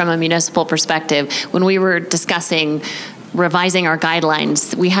quickly from a municipal perspective, when we were discussing revising our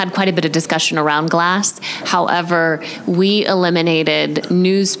guidelines, we had quite a bit of discussion around glass. However, we eliminated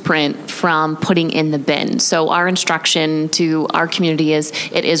newsprint from putting in the bin. So our instruction to our community is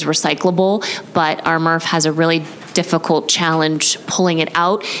it is recyclable, but our MRF has a really difficult challenge pulling it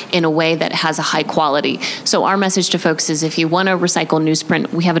out in a way that has a high quality. So our message to folks is if you want to recycle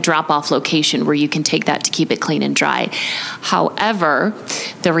newsprint, we have a drop-off location where you can take that to keep it clean and dry. However,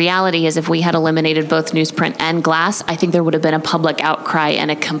 the reality is if we had eliminated both newsprint and glass, I think there would have been a public outcry and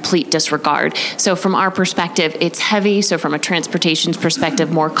a complete disregard. So from our perspective, it's heavy. So from a transportation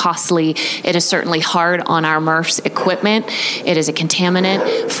perspective, more costly. It is certainly hard on our MRF's equipment. It is a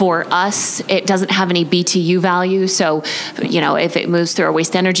contaminant. For us, it doesn't have any BTU value. So, if it moves through our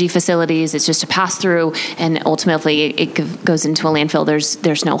waste energy facilities, it's just a pass through, and ultimately it goes into a landfill.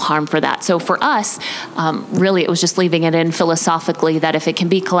 There's no harm for that. So for us, really, it was just leaving it in philosophically that if it can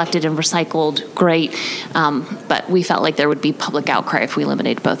be collected and recycled, great. But we felt like there would be public outcry if we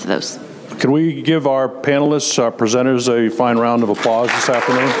eliminated both of those. Can we give our panelists, our presenters, a fine round of applause this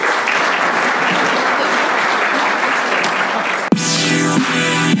afternoon?